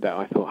I heard that,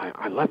 I thought,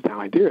 I love that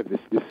idea of this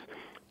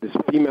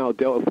female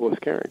Delta Force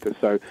character.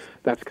 So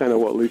that's kind of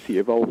what Lucy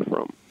evolved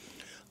from.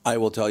 I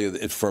will tell you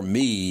that for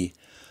me,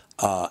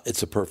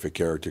 it's a perfect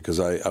character because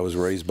I was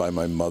raised by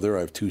my mother.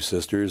 I have two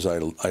sisters. I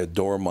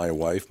adore my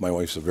wife. My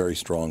wife's a very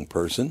strong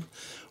person.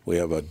 We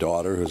have a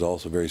daughter who's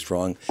also very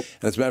strong.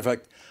 And as a matter of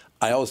fact,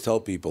 I always tell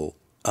people,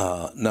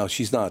 now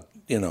she's not,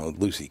 you know,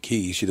 Lucy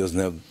Key. She doesn't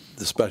have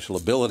the special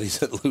abilities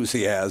that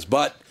Lucy has.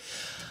 But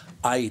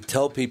I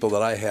tell people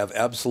that I have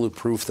absolute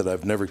proof that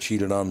I've never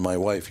cheated on my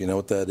wife. You know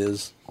what that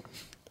is?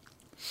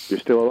 You're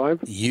still alive?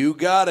 You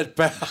got it,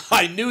 pal.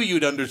 I knew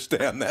you'd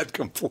understand that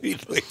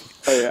completely.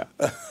 Oh,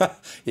 yeah.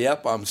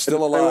 Yep, I'm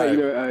still alive.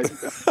 You know,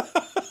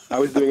 I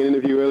was doing an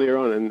interview earlier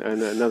on, and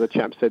another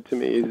chap said to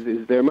me,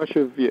 is there much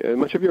of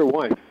your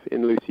wife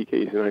in Lucy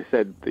Keys? And I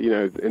said, you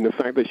know, in the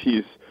fact that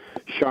she's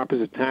sharp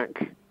as a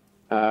tack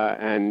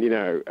and, you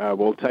know,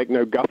 will take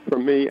no guff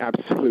from me,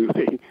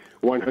 absolutely,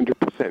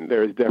 100%.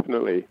 There is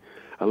definitely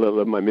a little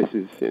of my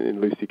missus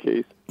in Lucy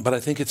Keys. But I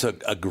think it's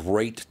a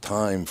great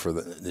time for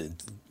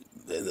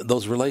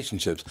those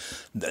relationships.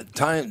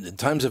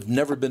 Times have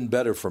never been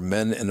better for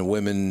men and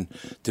women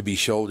to be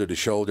shoulder to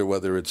shoulder,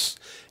 whether it's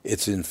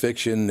in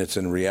fiction, it's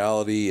in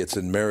reality, it's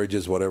in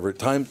marriages, whatever.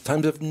 Times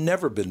have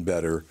never been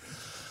better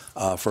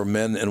for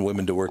men and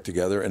women to work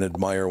together and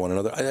admire one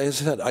another.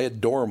 As I said, I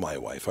adore my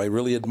wife. I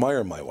really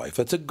admire my wife.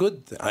 That's a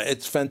good thing.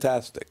 It's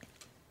fantastic.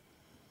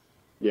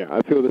 Yeah,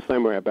 I feel the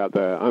same way about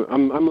that.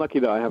 I'm lucky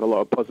that I have a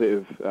lot of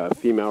positive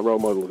female role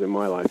models in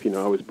my life. You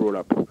know, I was brought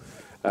up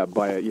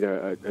by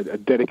a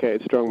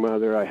dedicated, strong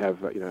mother. I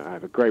have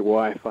a great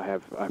wife. I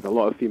have a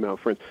lot of female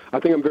friends.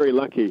 I think I'm very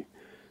lucky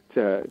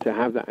to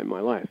have that in my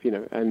life. You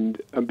know, and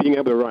being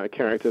able to write a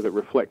character that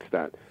reflects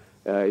that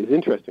is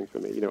interesting for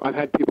me. You know, I've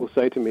had people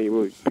say to me,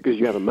 well, because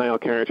you have a male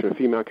character and a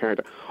female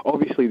character,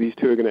 obviously these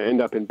two are going to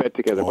end up in bed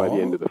together by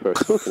the end of the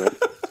first book. You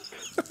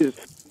know,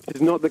 is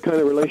not the kind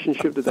of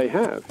relationship that they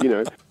have. You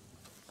know.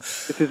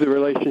 This is a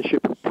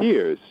relationship of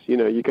peers. You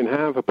know, you can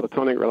have a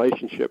platonic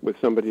relationship with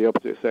somebody of the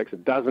opposite sex.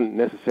 It doesn't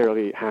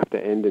necessarily have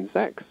to end in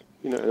sex.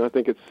 You know, and I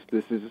think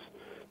this is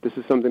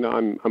something that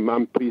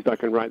I'm pleased I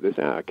can write this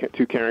out.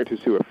 Two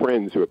characters who are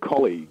friends, who are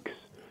colleagues,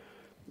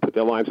 put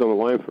their lives on the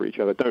line for each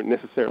other. Don't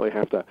necessarily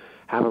have to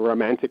have a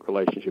romantic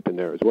relationship in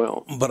there as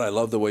well. But I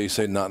love the way you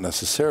say not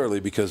necessarily,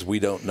 because we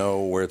don't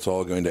know where it's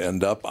all going to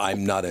end up.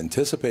 I'm not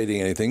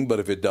anticipating anything, but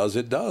if it does,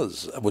 it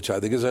does, which I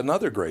think is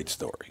another great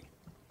story.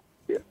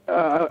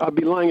 I'd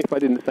be lying if I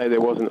didn't say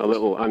there wasn't a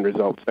little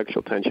unresolved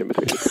sexual tension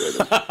between the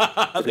two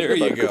of them. There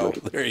you go.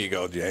 There you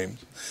go,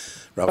 James.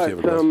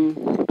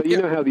 But you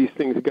know how these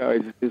things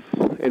go. Is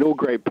in all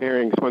great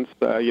pairings, once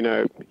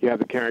you have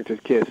the characters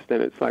kiss,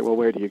 then it's like, well,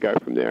 where do you go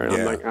from there? And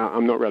I'm like,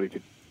 I'm not ready to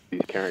do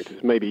these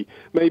characters. Maybe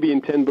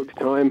in 10 books'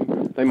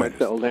 time, they might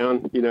settle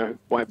down. You know,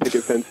 white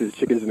picket fences,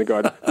 chickens in the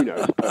garden. Who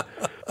knows? But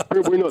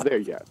we're not there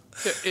yet.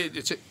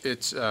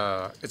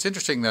 It's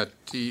interesting that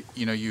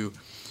you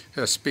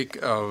speak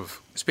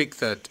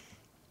that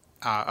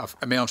a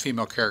male and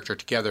female character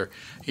together,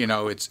 you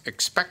know, it's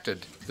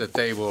expected that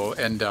they will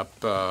end up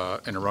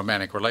in a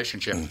romantic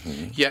relationship.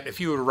 Mm-hmm. Yet, if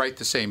you were to write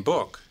the same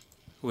book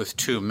with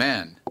two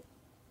men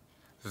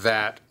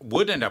that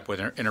would end up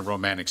in a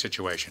romantic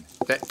situation,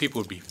 that people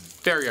would be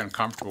very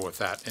uncomfortable with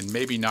that and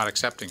maybe not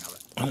accepting of it.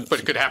 But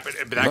it could happen.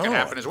 But that could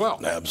happen as well.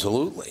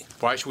 Absolutely.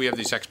 Why should we have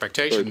this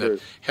expectation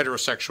that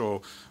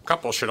heterosexual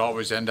couples should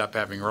always end up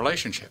having a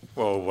relationship?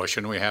 Well, why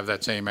shouldn't we have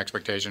that same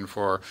expectation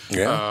for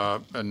a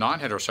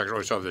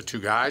non-heterosexual? So the two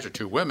guys or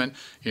two women,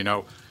 you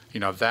know,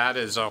 that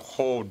is a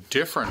whole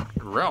different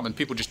realm, and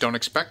people just don't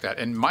expect that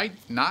and might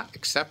not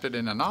accept it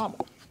in a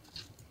novel.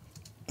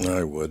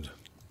 I would.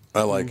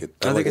 I like it.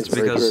 I think it's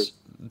because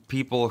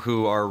people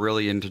who are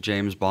really into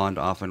James Bond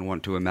often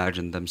want to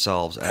imagine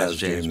themselves as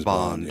James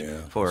Bond,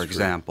 for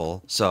example.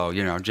 True. So,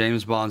 you know,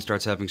 James Bond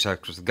starts having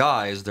sex with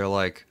guys, they're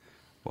like,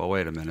 well,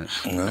 wait a minute.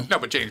 No,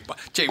 but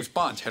James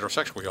Bond's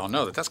heterosexual. We all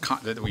know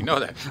that. We know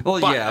that. Well,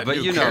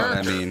 but you know what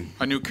I mean.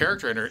 A new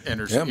character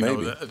enters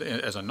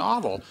as a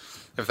novel.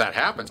 If that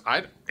happens,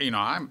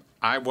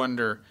 I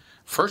wonder.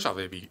 First off,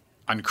 it'd be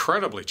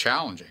incredibly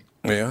challenging.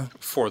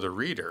 For the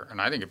reader,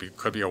 and I think it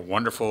could be a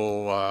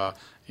wonderful,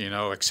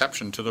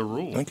 exception to the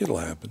rule. I think it'll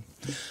happen.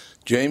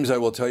 James, I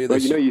will tell you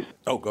this.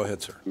 Well, go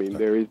ahead, sir. I mean,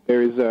 there is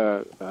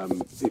a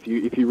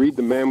if you read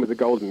The Man with the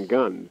Golden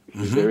Gun,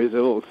 there is a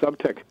little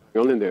subtext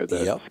going on in there.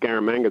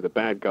 Scaramanga, the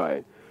bad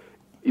guy,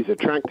 is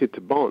attracted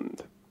to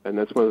Bond And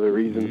that's one of the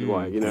reasons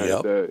why, he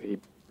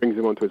brings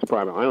him onto his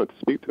private island to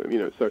speak to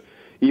him, So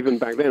even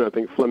back then, I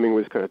think Fleming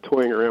was kind of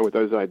toying around with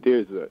those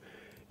ideas that,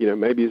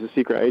 maybe as a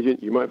secret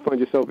agent, you might find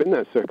yourself in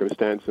that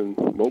circumstance, and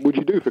what would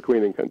you do for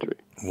Queen and Country?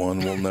 One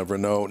will never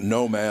know.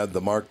 Nomad,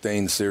 the Mark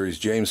Dane series.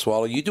 James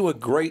Swallow, you do a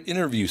great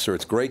interview, sir.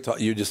 It's great.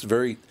 It's a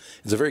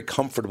very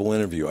comfortable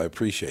interview. I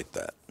appreciate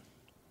that.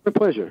 My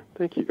pleasure.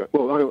 Thank you.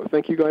 Well,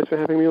 thank you guys for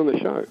having me on the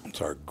show.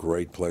 It's our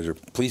great pleasure.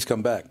 Please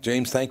come back.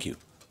 James, thank you.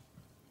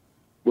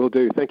 Will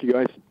do. Thank you,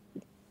 guys.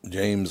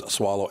 James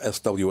Swallow,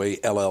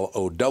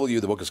 Swallow.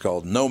 The book is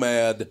called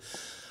Nomad.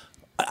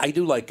 I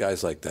do like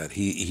guys like that.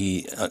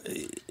 He's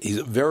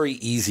a very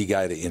easy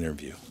guy to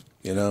interview,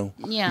 Yeah.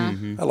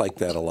 Mm-hmm. I like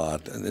that a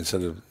lot. And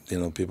instead of,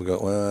 people go,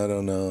 well, I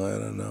don't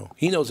know.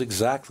 He knows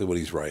exactly what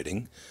he's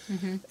writing.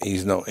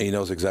 Mm-hmm. He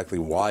knows exactly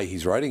why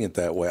he's writing it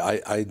that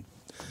way.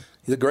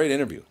 He's a great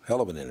interview.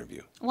 Hell of an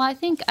interview. Well, I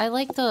think I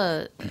like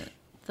the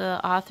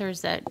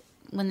authors that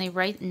when they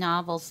write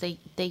novels, they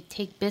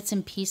take bits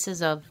and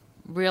pieces of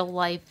real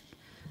life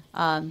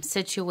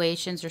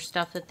situations or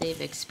stuff that they've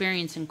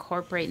experienced,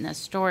 incorporate in the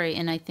story,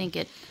 and I think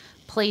it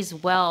plays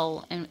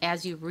well. And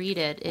as you read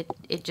it,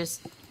 it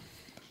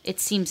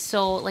seems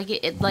so like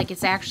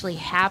it's actually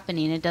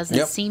happening. It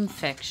doesn't seem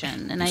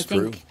fiction, and I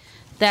think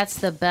that's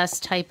the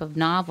best type of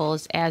novel.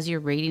 Is as you're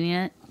reading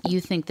it,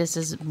 you think this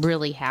is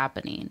really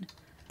happening.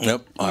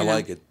 Yep, I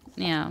like it.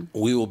 Yeah.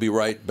 We will be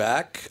right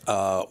back.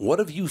 What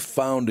have you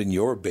found in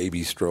your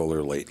baby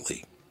stroller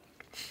lately?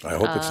 I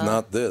hope it's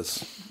not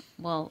this.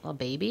 Well, a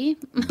baby?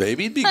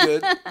 Baby'd be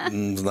good.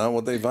 It's not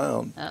what they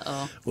found.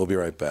 Uh-oh. We'll be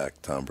right back.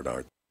 Tom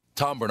Bernard.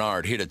 Tom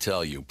Bernard here to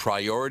tell you,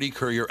 Priority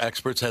Courier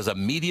Experts has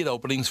immediate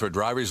openings for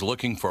drivers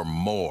looking for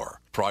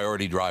more.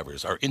 Priority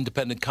drivers are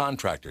independent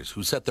contractors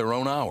who set their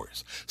own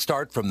hours,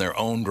 start from their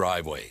own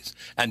driveways,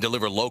 and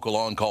deliver local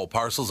on-call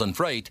parcels and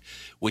freight,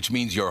 which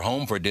means you're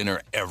home for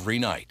dinner every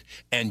night,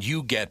 and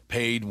you get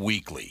paid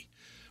weekly.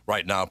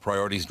 Right now,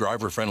 Priority's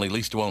driver-friendly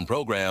lease-to-own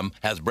program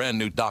has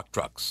brand-new dock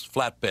trucks,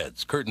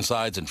 flatbeds, curtain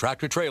sides, and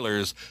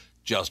tractor-trailers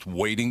just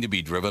waiting to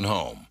be driven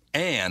home.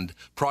 And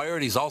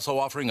Priority's also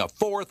offering a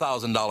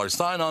 $4,000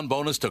 sign-on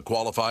bonus to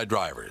qualified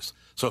drivers.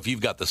 So if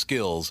you've got the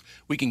skills,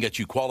 we can get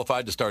you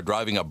qualified to start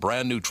driving a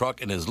brand-new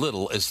truck in as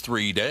little as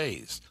 3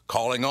 days.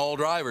 Calling all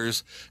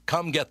drivers,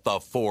 come get the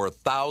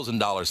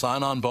 $4,000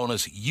 sign-on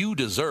bonus you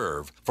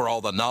deserve for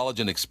all the knowledge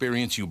and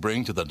experience you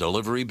bring to the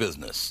delivery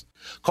business.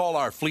 Call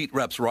our fleet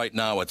reps right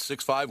now at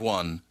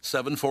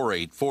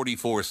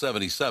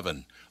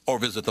 651-748-4477 or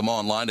visit them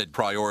online at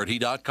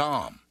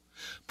Priority.com.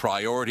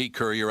 Priority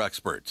Courier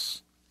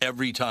Experts.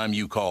 Every time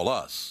you call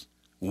us,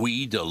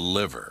 we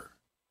deliver.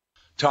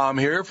 Tom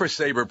here for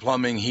Sabre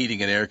Plumbing,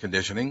 Heating, and Air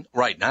Conditioning.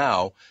 Right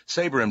now,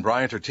 Sabre and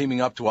Bryant are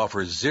teaming up to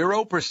offer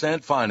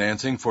 0%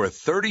 financing for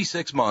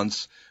 36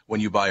 months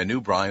when you buy a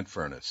new Bryant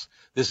furnace.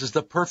 This is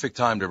the perfect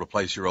time to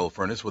replace your old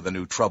furnace with a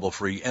new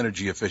trouble-free,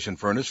 energy-efficient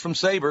furnace from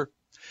Sabre.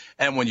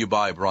 And when you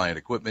buy Bryant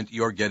equipment,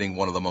 you're getting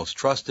one of the most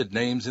trusted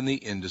names in the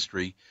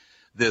industry.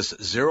 This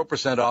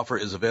 0% offer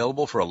is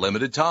available for a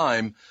limited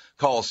time.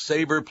 Call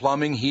Sabre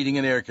Plumbing, Heating,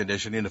 and Air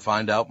Conditioning to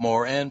find out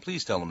more, and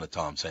please tell them that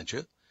Tom sent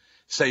you.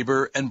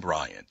 Sabre and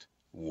Bryant,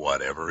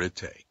 whatever it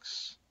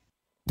takes.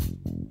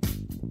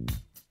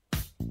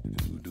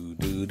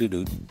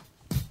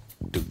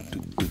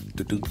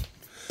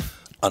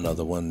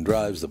 Another one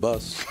drives the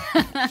bus.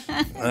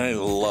 I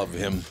love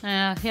him.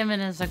 Him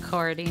and his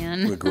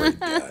accordion. A great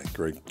guy.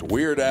 Great.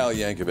 Weird Al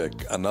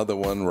Yankovic. Another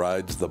one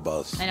rides the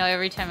bus. I know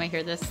every time I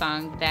hear this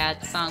song,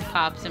 that song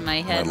pops in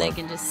my head. And I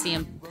can just see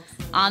him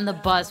on the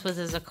bus with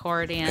his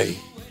accordion. Hey,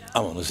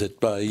 I want to sit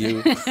by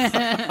you.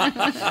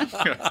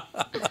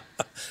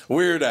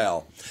 Weird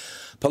Al.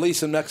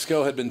 Police in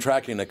Mexico had been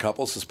tracking a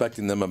couple,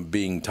 suspecting them of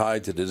being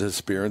tied to the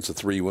disappearance of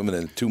 3 women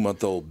and a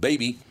 2-month-old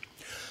baby.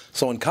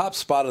 So when cops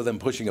spotted them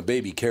pushing a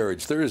baby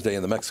carriage Thursday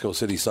in the Mexico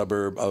City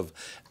suburb of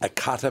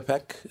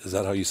Ecatepec, is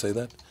that how you say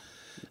that?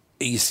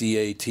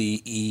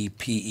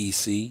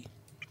 Ecatepec?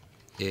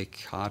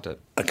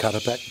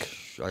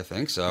 Ecatepec? I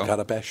think so.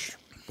 Ecatepec?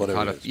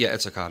 Whatever it is. Yeah,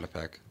 it's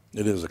Ecatepec.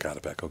 It is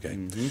Ecatepec, okay.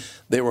 Mm-hmm.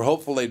 They were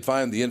hopeful they'd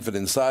find the infant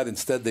inside.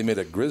 Instead, they made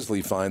a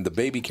grisly find. The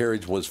baby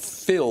carriage was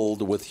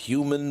filled with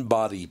human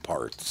body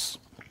parts.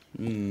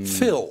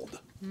 Filled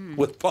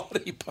with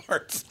body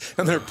parts.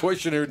 And they're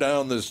pushing her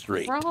down the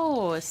street.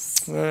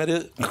 Gross. That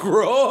is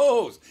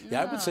gross.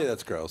 Yeah, I would say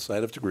that's gross.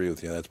 I'd have to agree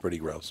with you. That's pretty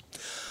gross.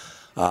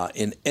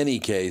 In any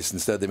case,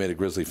 instead they made a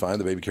grisly find.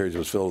 The baby carriage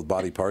was filled with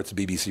body parts,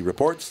 BBC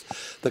reports.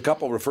 The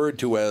couple referred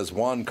to as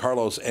Juan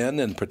Carlos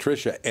N. and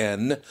Patricia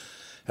N.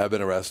 have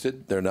been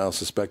arrested. They're now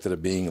suspected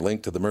of being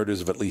linked to the murders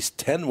of at least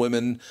 10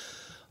 women,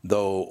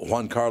 though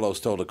Juan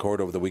Carlos told a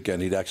court over the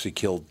weekend he'd actually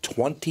killed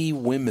 20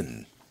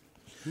 women.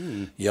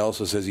 He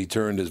also says he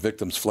turned his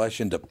victims'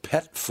 flesh into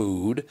pet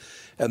food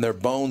and their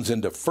bones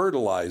into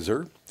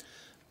fertilizer.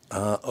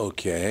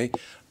 Okay.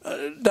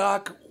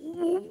 Doc,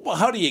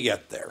 how do you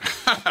get there?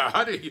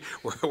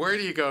 Where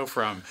do you go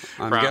from?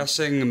 I'm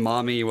guessing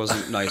mommy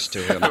wasn't nice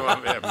to him.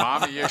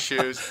 Mommy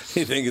issues.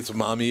 You think it's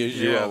mommy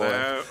issue?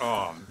 Yeah,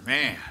 oh,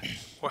 man.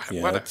 What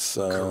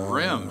a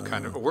grim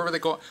kind of. Where were they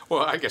going?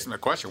 Well, I guess my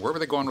question: where were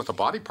they going with the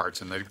body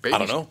parts and the babies? I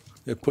don't know.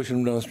 They're pushing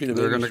them down the street.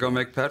 They're going to go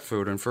make pet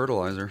food and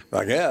fertilizer.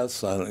 I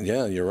guess.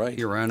 Yeah, you're right.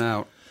 He ran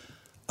out.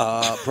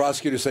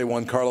 Prosecutors say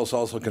Juan Carlos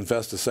also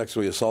confessed to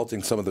sexually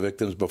assaulting some of the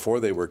victims before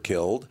they were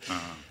killed.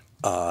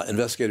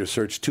 Investigators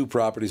searched 2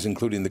 properties,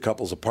 including the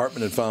couple's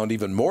apartment, and found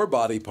even more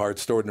body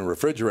parts stored in a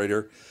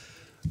refrigerator.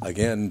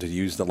 Again, to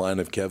use the line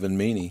of Kevin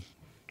Meaney.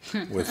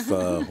 With,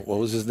 what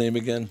was his name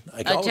again?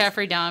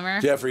 Jeffrey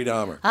Dahmer. Jeffrey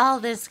Dahmer. All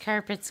this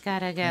carpet's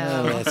gotta go.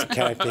 All this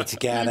carpet's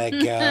gotta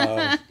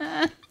go.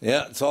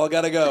 Yeah, it's all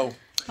gotta go.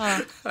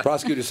 Oh.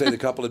 Prosecutors say the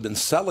couple had been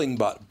selling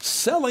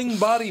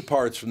body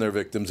parts from their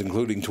victims,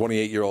 including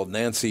 28-year-old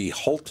Nancy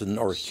Hutron.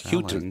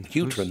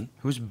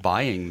 Who's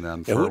buying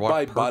them for who'd what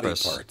buy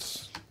purpose? Body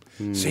parts?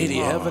 Say, do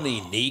you have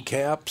any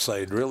kneecaps?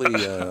 I've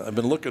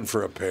been looking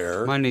for a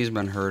pair. My knee's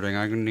been hurting.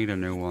 I need a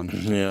new one.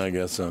 Yeah, I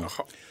guess so.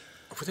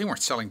 They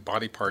weren't selling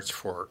body parts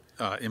for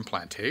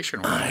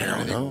implantation or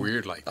anything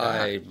weird like that.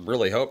 I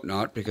really hope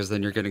not, because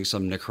then you're getting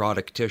some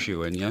necrotic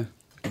tissue in you.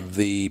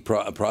 The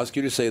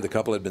prosecutors say the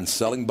couple had been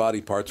selling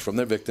body parts from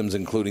their victims,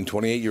 including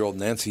 28-year-old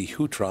Nancy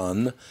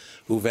Hutron,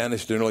 who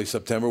vanished in early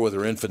September with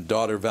her infant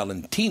daughter,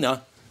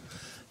 Valentina.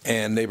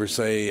 And neighbors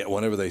say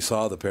whenever they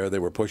saw the pair, they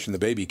were pushing the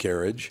baby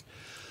carriage.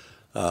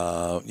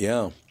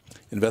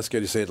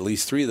 Investigators say at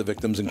least 3 of the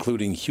victims,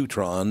 including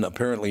Hutron,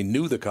 apparently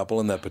knew the couple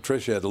and that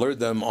Patricia had lured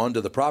them onto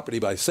the property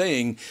by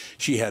saying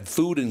she had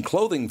food and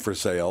clothing for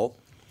sale.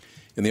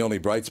 In the only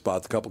bright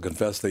spot, the couple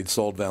confessed they'd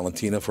sold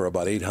Valentina for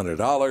about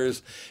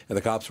 $800, and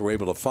the cops were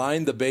able to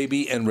find the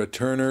baby and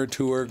return her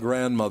to her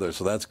grandmother.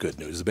 So that's good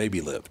news. The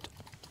baby lived.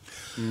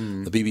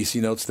 The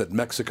BBC notes that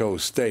Mexico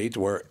State,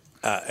 where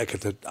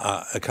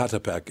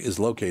Ecatepec is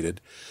located,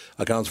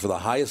 accounts for the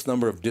highest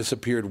number of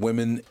disappeared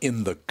women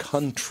in the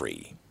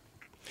country.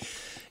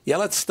 Yeah,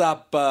 let's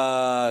stop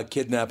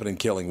kidnapping and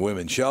killing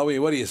women, shall we?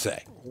 What do you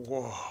say?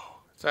 Whoa,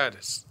 that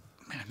is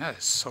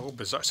so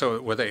bizarre.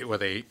 So were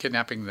they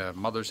kidnapping the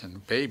mothers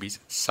and babies,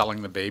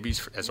 selling the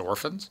babies as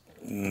orphans?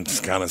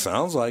 It kind of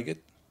sounds like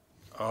it.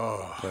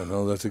 Oh, I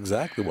know that's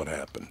exactly what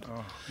happened.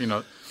 Oh.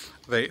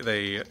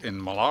 They in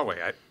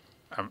Malawi,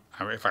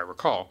 if I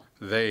recall,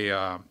 they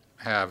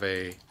have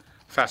a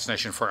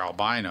fascination for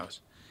albinos.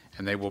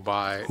 And they will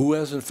buy. Who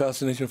has a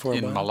fascination for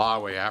in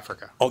Malawi,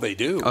 Africa? Oh, they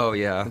do. Oh,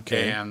 yeah.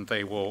 Okay. And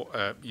they will,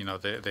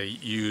 they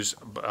use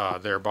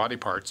their body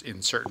parts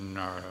in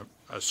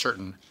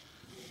certain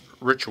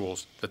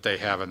rituals that they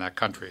have in that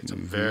country. It's a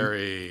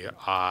very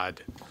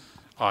odd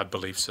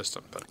belief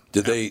system. But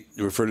did they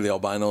refer to the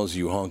albinos,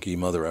 you honky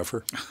mother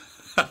effer?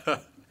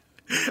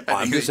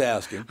 I'm just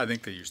asking. I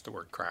think they used the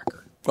word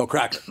cracker. Oh,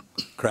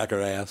 cracker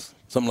ass,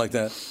 something like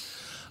that.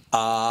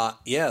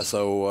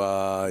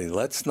 So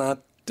let's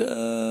not.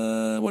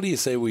 What do you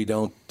say we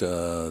don't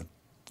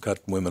cut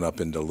women up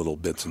into little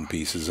bits and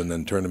pieces and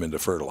then turn them into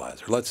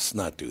fertilizer? Let's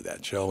not do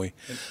that, shall we?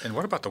 And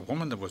what about the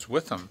woman that was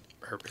with him?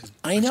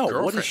 I know.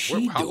 What is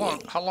she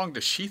doing? How long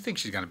does she think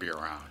she's going to be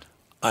around?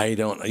 I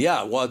don't.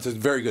 Yeah, well, it's a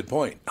very good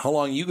point. How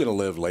long are you going to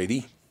live,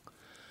 lady?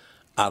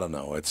 I don't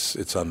know.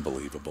 It's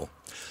unbelievable.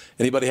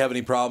 Anybody have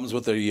any problems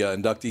with the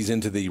inductees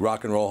into the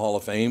Rock and Roll Hall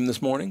of Fame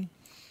this morning?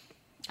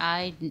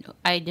 I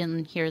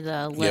didn't hear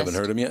the list. You haven't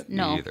heard them yet?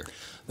 No. Me either.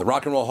 The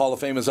Rock and Roll Hall of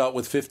Fame is out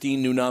with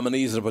 15 new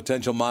nominees, and a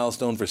potential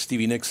milestone for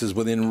Stevie Nicks is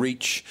within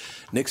reach.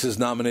 Nicks is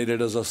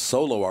nominated as a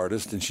solo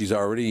artist, and she's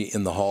already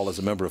in the hall as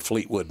a member of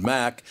Fleetwood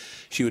Mac.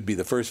 She would be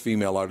the first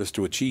female artist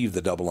to achieve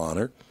the double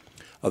honor.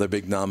 Other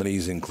big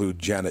nominees include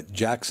Janet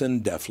Jackson,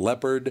 Def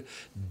Leppard,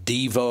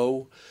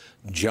 Devo,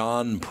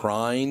 John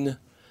Prine,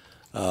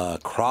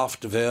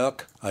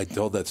 Kraftwerk. I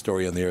told that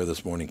story on the air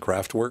this morning,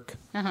 Kraftwerk.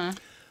 Uh-huh.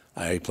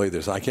 I played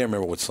this. I can't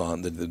remember what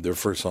song their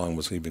first song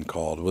was even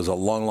called. It was a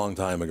long, long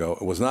time ago.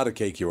 It was not at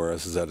KQRS.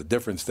 It was at a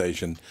different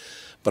station.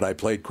 But I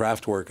played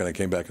Kraftwerk, and I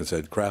came back and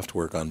said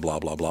Kraftwerk on blah,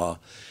 blah, blah.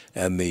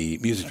 And the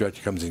music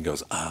director comes in and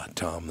goes,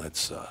 Tom,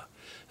 that's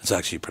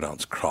actually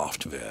pronounced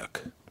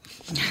Kraftwerk.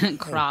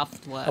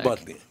 Kraftwerk. How about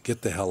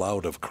get the hell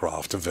out of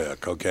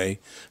Kraftwerk, okay?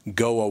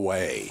 Go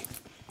away.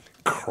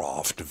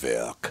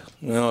 Kraftwerk.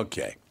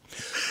 Okay.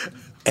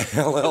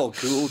 LL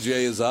Cool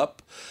J is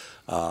up.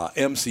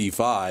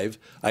 MC5.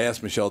 I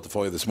asked Michelle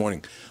Tafoya this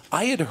morning.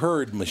 I had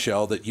heard,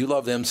 Michelle, that you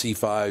loved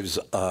MC5's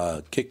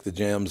Kick the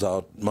Jams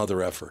Out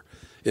Mother Effer.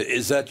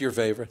 Is that your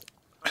favorite?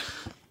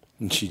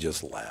 And she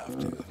just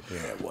laughed.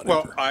 Yeah,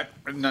 whatever. Well,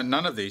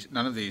 none of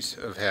these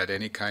have had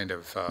any kind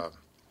of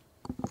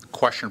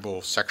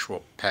questionable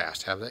sexual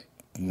past, have they?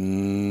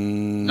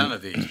 None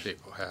of these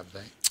people have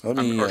they?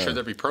 Or should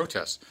there be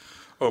protests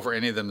over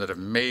any of them that have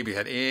maybe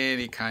had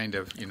any kind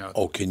of,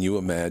 Oh, can you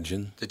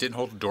imagine? They didn't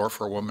hold the door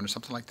for a woman or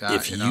something like that.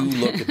 If you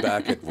look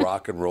back at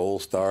rock and roll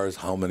stars,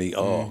 how many?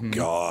 Oh,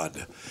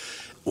 God.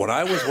 When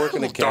I was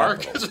working at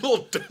Capitol. It's a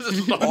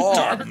little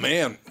dark.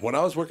 Man. When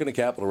I was working at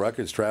Capitol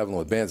Records traveling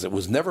with bands, it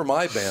was never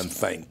my band,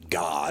 thank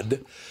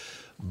God.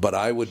 But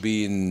I would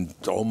be in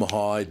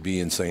Omaha, I'd be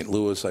in St.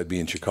 Louis, I'd be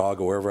in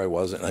Chicago, wherever I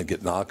was, and I'd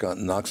get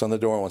knocks on the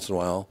door once in a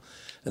while,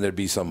 and there'd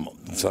be some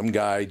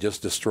guy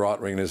just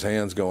distraught, wringing his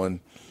hands, going,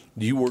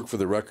 do you work for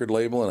the record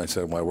label? And I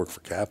said, well, I work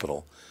for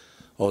Capitol.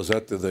 Oh, is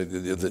that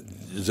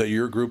is that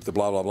your group, the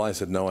blah, blah, blah? I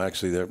said, no,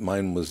 actually,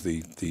 mine was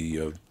the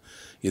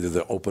either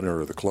the opener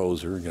or the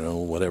closer,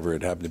 whatever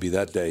it happened to be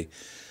that day.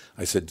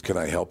 I said, can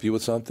I help you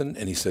with something?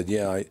 And he said,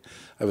 yeah, I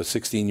have a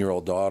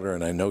 16-year-old daughter,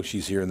 and I know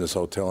she's here in this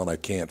hotel, and I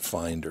can't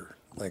find her.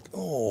 Like,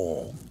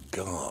 oh,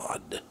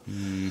 God.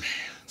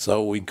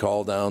 So we'd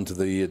call down to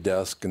the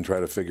desk and try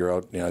to figure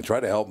out, I try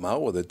to help them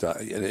out with it.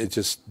 It's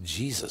just,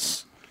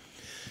 Jesus.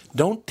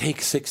 Don't take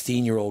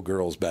 16-year-old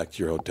girls back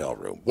to your hotel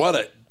room. What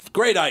a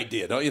great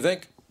idea, don't you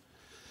think?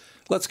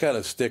 Let's kind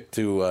of stick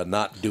to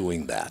not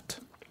doing that.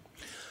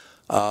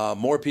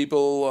 More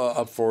people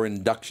up for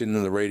induction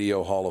in the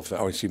Radio Hall of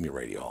Fame.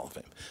 Radio Hall of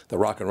Fame. The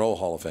Rock and Roll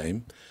Hall of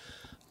Fame.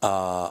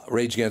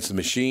 Rage Against the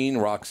Machine,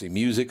 Roxy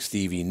Music,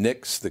 Stevie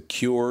Nicks, The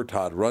Cure,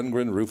 Todd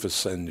Rundgren,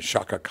 Rufus and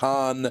Chaka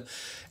Khan,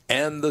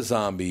 and the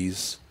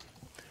Zombies.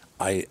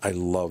 I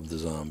love the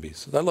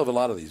Zombies. I love a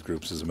lot of these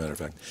groups, as a matter of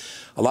fact.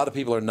 A lot of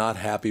people are not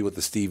happy with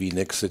the Stevie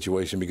Nicks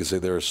situation because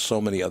there are so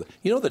many other...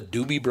 the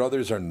Doobie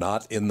Brothers are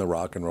not in the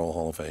Rock and Roll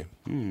Hall of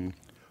Fame.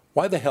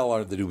 Why the hell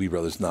are the Doobie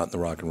Brothers not in the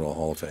Rock and Roll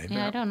Hall of Fame?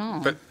 Yeah, I don't know.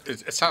 But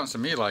it sounds to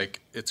me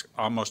like it's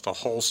almost a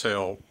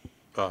wholesale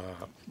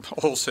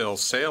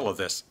sale of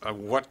this.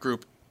 What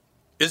group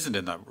isn't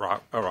in the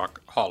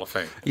Rock Hall of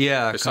Fame?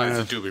 Yeah, besides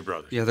the Doobie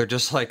Brothers. Yeah, they're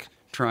just like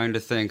trying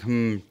to think.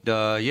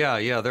 They're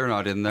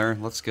not in there.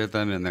 Let's get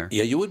them in there.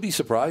 Yeah, you would be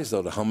surprised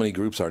though to how many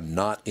groups are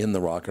not in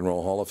the Rock and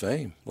Roll Hall of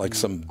Fame. Like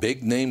some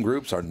big name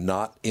groups are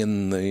not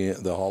in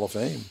the Hall of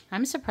Fame.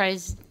 I'm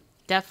surprised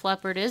Def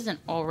Leppard isn't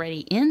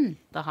already in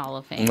the Hall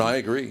of Fame. I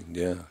agree.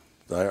 Yeah.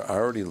 I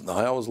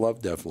always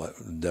loved Def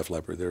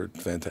Leppard. They're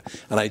fantastic.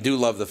 And I do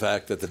love the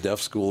fact that the deaf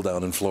school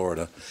down in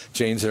Florida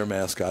changed their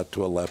mascot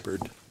to a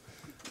leopard.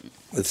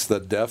 It's the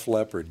Def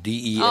Leppard,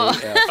 DEAF.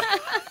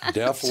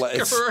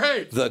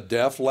 The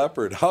Def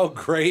Leppard. How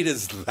great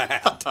is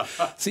that?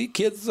 See,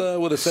 kids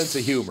with a sense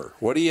of humor.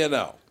 What do you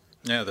know?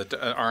 Yeah, that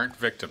aren't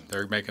victim.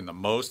 They're making the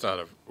most out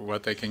of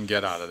what they can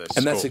get out of this.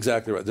 And that's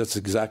exactly right. That's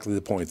exactly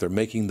the point. They're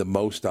making the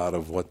most out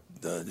of what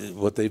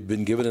they've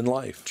been given in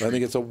life. I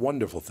think it's a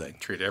wonderful thing.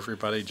 Treat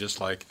everybody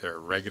just like they're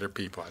regular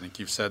people. I think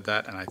you've said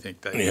that, and I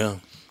think that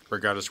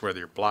regardless whether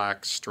you're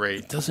black,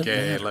 straight,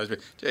 gay,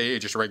 lesbian, you're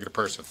just a regular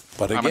person.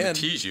 But again, I'm going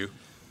to tease you.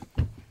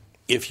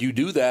 If you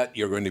do that,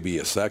 you're going to be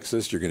a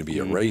sexist, you're going to be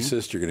a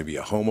racist, you're going to be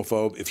a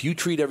homophobe. If you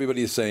treat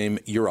everybody the same,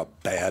 you're a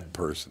bad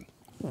person.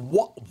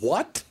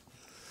 What?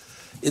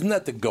 Isn't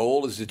that the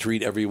goal, is to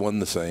treat everyone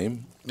the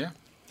same? Yeah.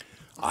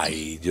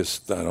 I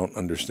don't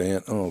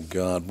understand. Oh,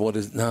 God, what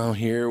is... Now,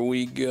 here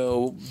we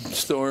go.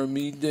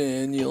 Stormy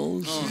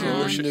Daniels.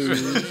 She's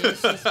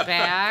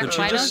back.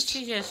 Why don't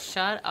she just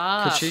shut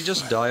up? Could she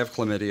just die of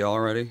chlamydia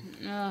already?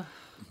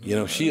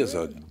 She is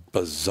a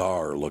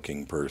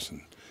bizarre-looking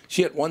person.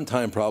 She at one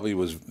time probably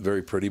was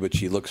very pretty, but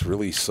she looks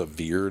really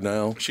severe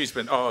now. She's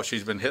been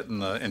hitting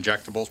the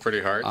injectables pretty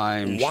hard.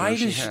 I'm sure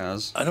she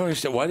has. I don't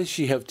understand. Why does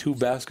she have 2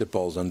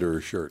 basketballs under her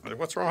shirt?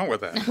 What's wrong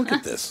with that? Look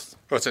at this.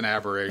 Well, it's an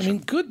aberration. I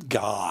mean, good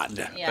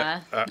God.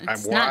 Yeah,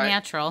 it's not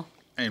natural.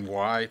 And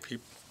why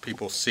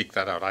people seek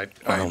that out?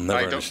 I'll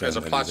never understand as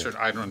a plastician,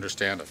 I don't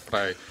understand it.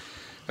 But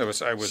I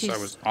was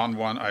on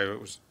one. I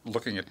was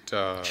looking at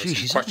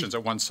some questions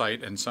at one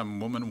site, and some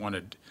woman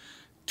wanted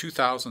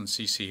 2,000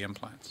 cc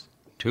implants.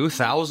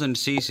 2,000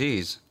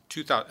 cc's.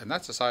 2,000, and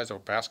that's the size of a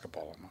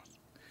basketball almost.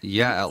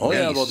 Yeah, at least.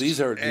 Yeah, well, these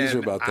are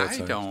about that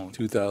size.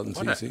 2,000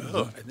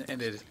 cc.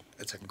 And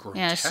it's a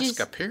grotesque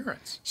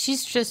appearance.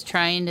 She's just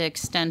trying to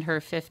extend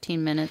her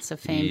 15 minutes of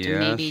fame to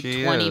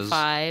maybe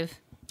 25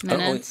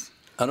 minutes.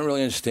 I don't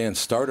really understand.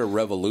 Start a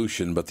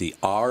revolution, but the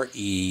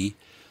R-E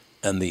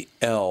and the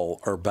L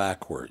are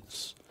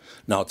backwards.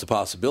 Now, it's a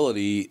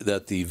possibility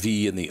that the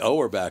V and the O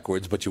are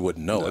backwards, but you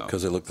wouldn't know it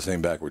because they look the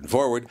same backward and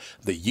forward.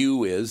 The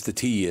U is, the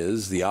T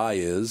is, the I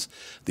is,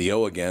 the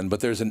O again.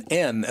 But there's an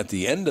N at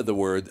the end of the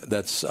word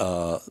that's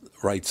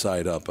right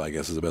side up, I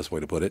guess is the best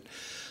way to put it.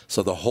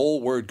 So the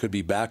whole word could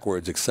be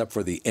backwards except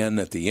for the N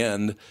at the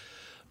end.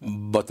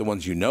 But the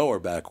ones you know are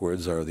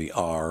backwards are the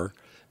R,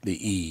 the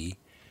E,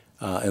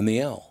 and the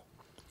L.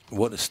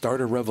 Start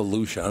a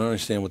revolution. I don't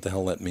understand what the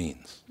hell that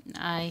means.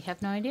 I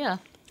have no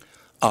idea.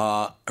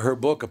 Her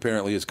book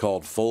apparently is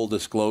called Full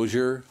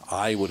Disclosure.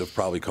 I would have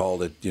probably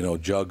called it,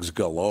 Jugs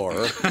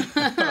Galore.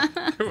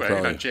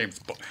 James.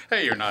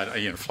 Hey, you're not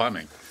Ian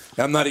Fleming.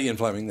 I'm not Ian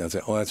Fleming. That's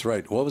it. Oh, that's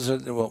right. What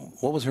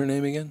was her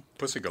name again?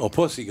 Pussy Galore. Oh,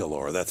 Pussy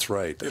Galore. That's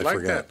right. I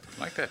forgot.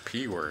 Like that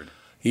P word.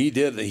 He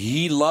did.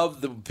 He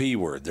loved the P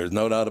word. There's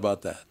no doubt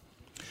about that.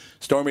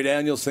 Stormy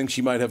Daniels thinks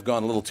she might have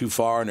gone a little too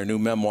far in her new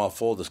memoir,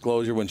 Full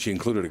Disclosure, when she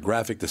included a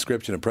graphic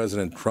description of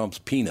President Trump's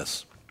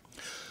penis.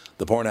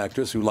 The porn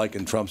actress who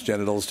likened Trump's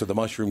genitals to the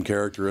mushroom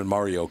character in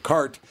Mario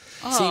Kart.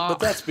 See, but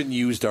that's been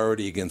used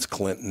already against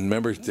Clinton.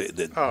 Remember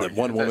that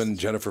one woman,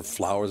 Jennifer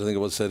Flowers, I think it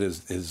was, said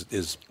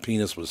his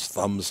penis was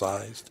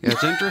thumb-sized? Yeah,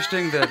 it's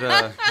interesting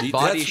that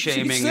body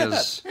shaming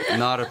is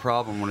not a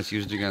problem when it's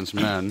used against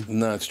men.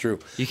 No, it's true.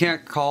 You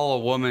can't call a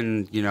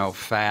woman,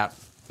 fat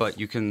but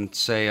you can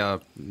say a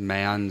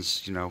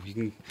man's, you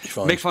can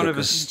make fun of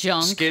his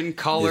skin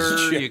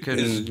color. You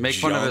can make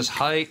fun of his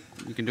height.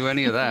 You can do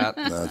any of that.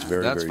 That's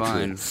very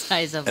fine. True.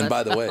 Size of and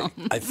by the way,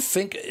 I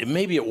think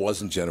maybe it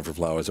wasn't Jennifer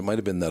Flowers. It might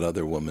have been that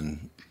other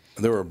woman.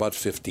 There were about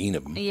 15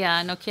 of them.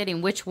 Yeah, no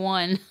kidding. Which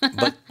one?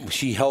 But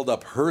she held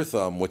up her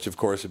thumb, which of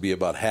course would be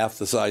about half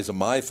the size of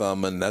my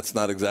thumb, and that's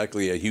not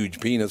exactly a huge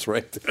penis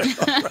right there.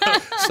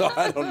 So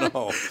I don't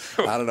know.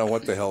 I don't know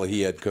what the hell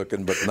he had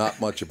cooking, but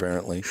not much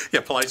apparently.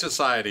 Yeah, polite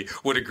society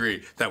would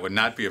agree that would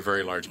not be a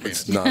very large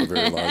penis. It's not a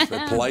very large.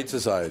 Polite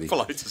society.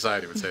 Polite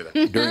society would say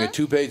that. During a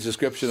 2-page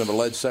description of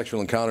alleged sexual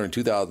encounter in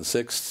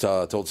 2006,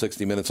 told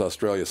 60 Minutes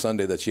Australia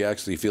Sunday that she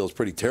actually feels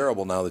pretty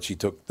terrible now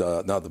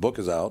that now the book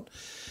is out.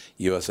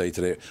 USA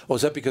Today. Oh,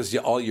 is that because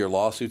all your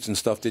lawsuits and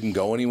stuff didn't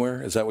go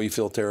anywhere? Is that why you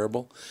feel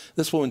terrible?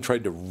 This woman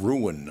tried to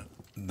ruin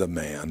the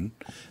man.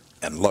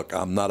 And look,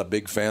 I'm not a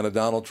big fan of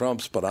Donald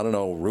Trump's, but I don't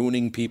know,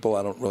 ruining people,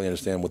 I don't really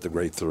understand what the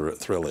great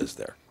thrill is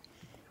there.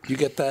 You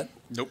get that?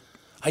 Nope.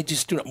 I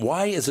just do not.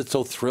 Why is it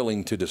so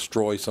thrilling to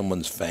destroy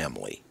someone's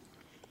family?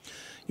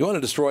 You want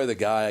to destroy the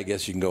guy, I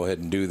guess you can go ahead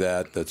and do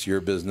that. That's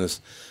your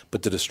business.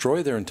 But to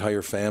destroy their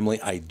entire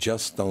family, I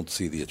just don't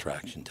see the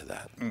attraction to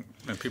that. And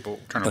people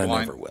turn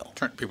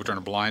people turn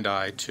a blind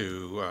eye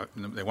to.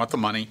 They want the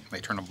money. They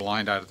turn a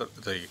blind eye to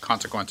the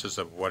consequences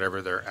of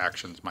whatever their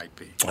actions might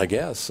be. I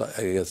guess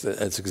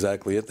that's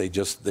exactly it. They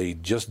just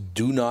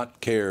do not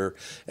care.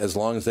 As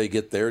long as they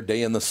get their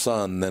day in the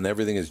sun, then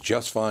everything is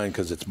just fine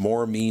because it's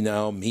more me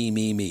now,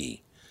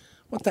 me.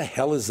 What the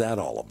hell is that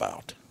all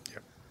about?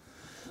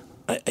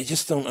 I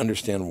just don't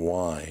understand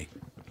why.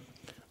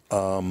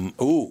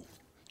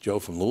 Joe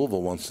from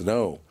Louisville wants to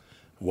know,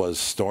 was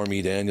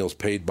Stormy Daniels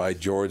paid by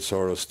George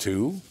Soros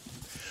too?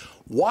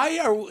 Why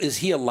is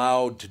he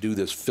allowed to do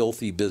this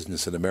filthy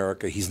business in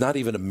America? He's not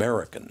even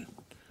American.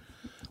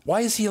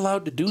 Why is he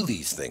allowed to do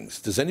these things?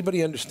 Does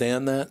anybody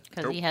understand that?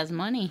 Because he has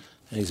money.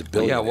 He's a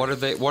billionaire.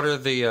 Yeah, what are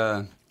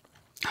the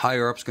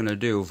higher-ups going to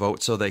do?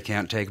 Vote so they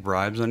can't take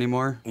bribes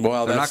anymore?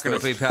 Well, they're not going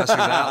to be passing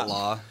that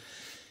law.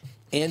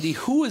 Andy,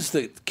 who is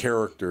the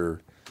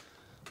character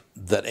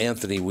that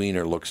Anthony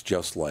Weiner looks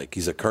just like?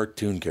 He's a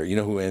cartoon character. You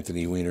know who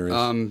Anthony Weiner is?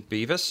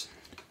 Beavis.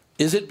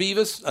 Is it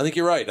Beavis? I think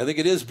you're right. I think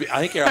it is. I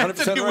think you're 100%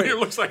 Anthony right. Weiner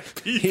looks like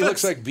Beavis. He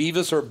looks like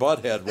Beavis or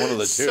Butthead, one of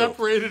the two.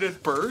 Separated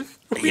at birth?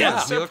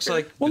 Yeah. He looks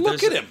like... Well,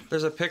 look at him.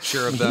 There's a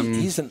picture of them.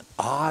 He's an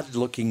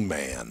odd-looking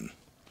man.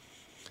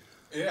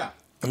 Yeah.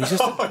 I mean,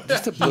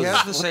 just a he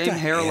has the same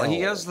hairline.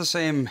 He has the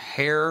same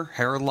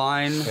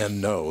hairline,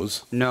 and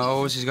nose.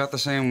 He's got the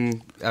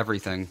same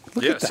everything.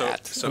 Look at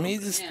that. So, I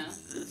mean,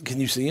 can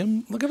you see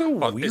him? Look at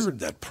how weird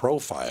that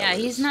profile Yeah,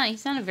 is.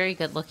 he's not a very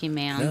good-looking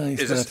man. No,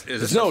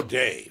 it's no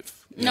Dave.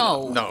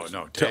 No.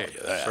 No, Dave.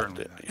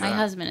 Certainly. My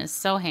husband is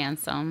so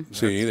handsome.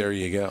 See, there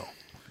you go.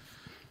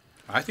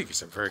 I think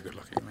he's a very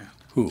good-looking man.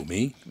 Who,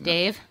 me?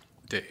 Dave.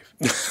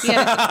 You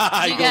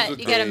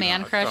got a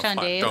man crush on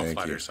Dave? Don't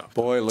flatter yourself.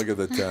 Boy, look at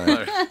the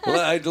time. Well,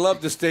 I'd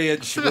love to stay in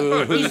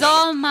schmooze. He's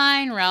all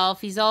mine,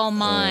 Ralph. He's all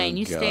mine.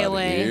 You stay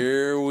away.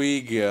 Here we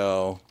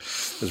go.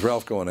 Is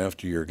Ralph going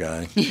after your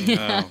guy?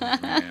 Oh,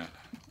 man.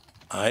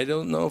 I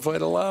don't know if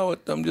I'd allow it.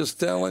 I'm just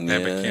telling you.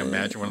 But can you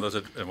imagine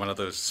one of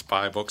those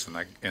spy books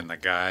and the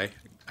guy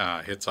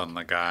hits on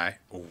the guy?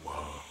 Whoa,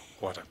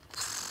 what a...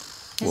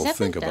 We'll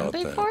think about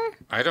that.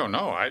 I don't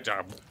know.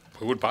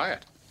 Who would buy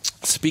it?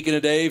 Speaking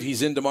of Dave,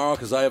 he's in tomorrow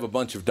because I have a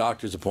bunch of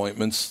doctor's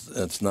appointments.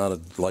 It's not a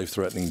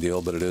life-threatening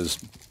deal, but it is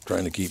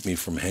trying to keep me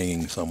from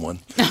hanging someone.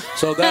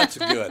 So that's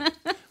good.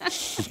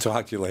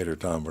 Talk to you later,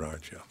 Tom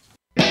Bernard Show.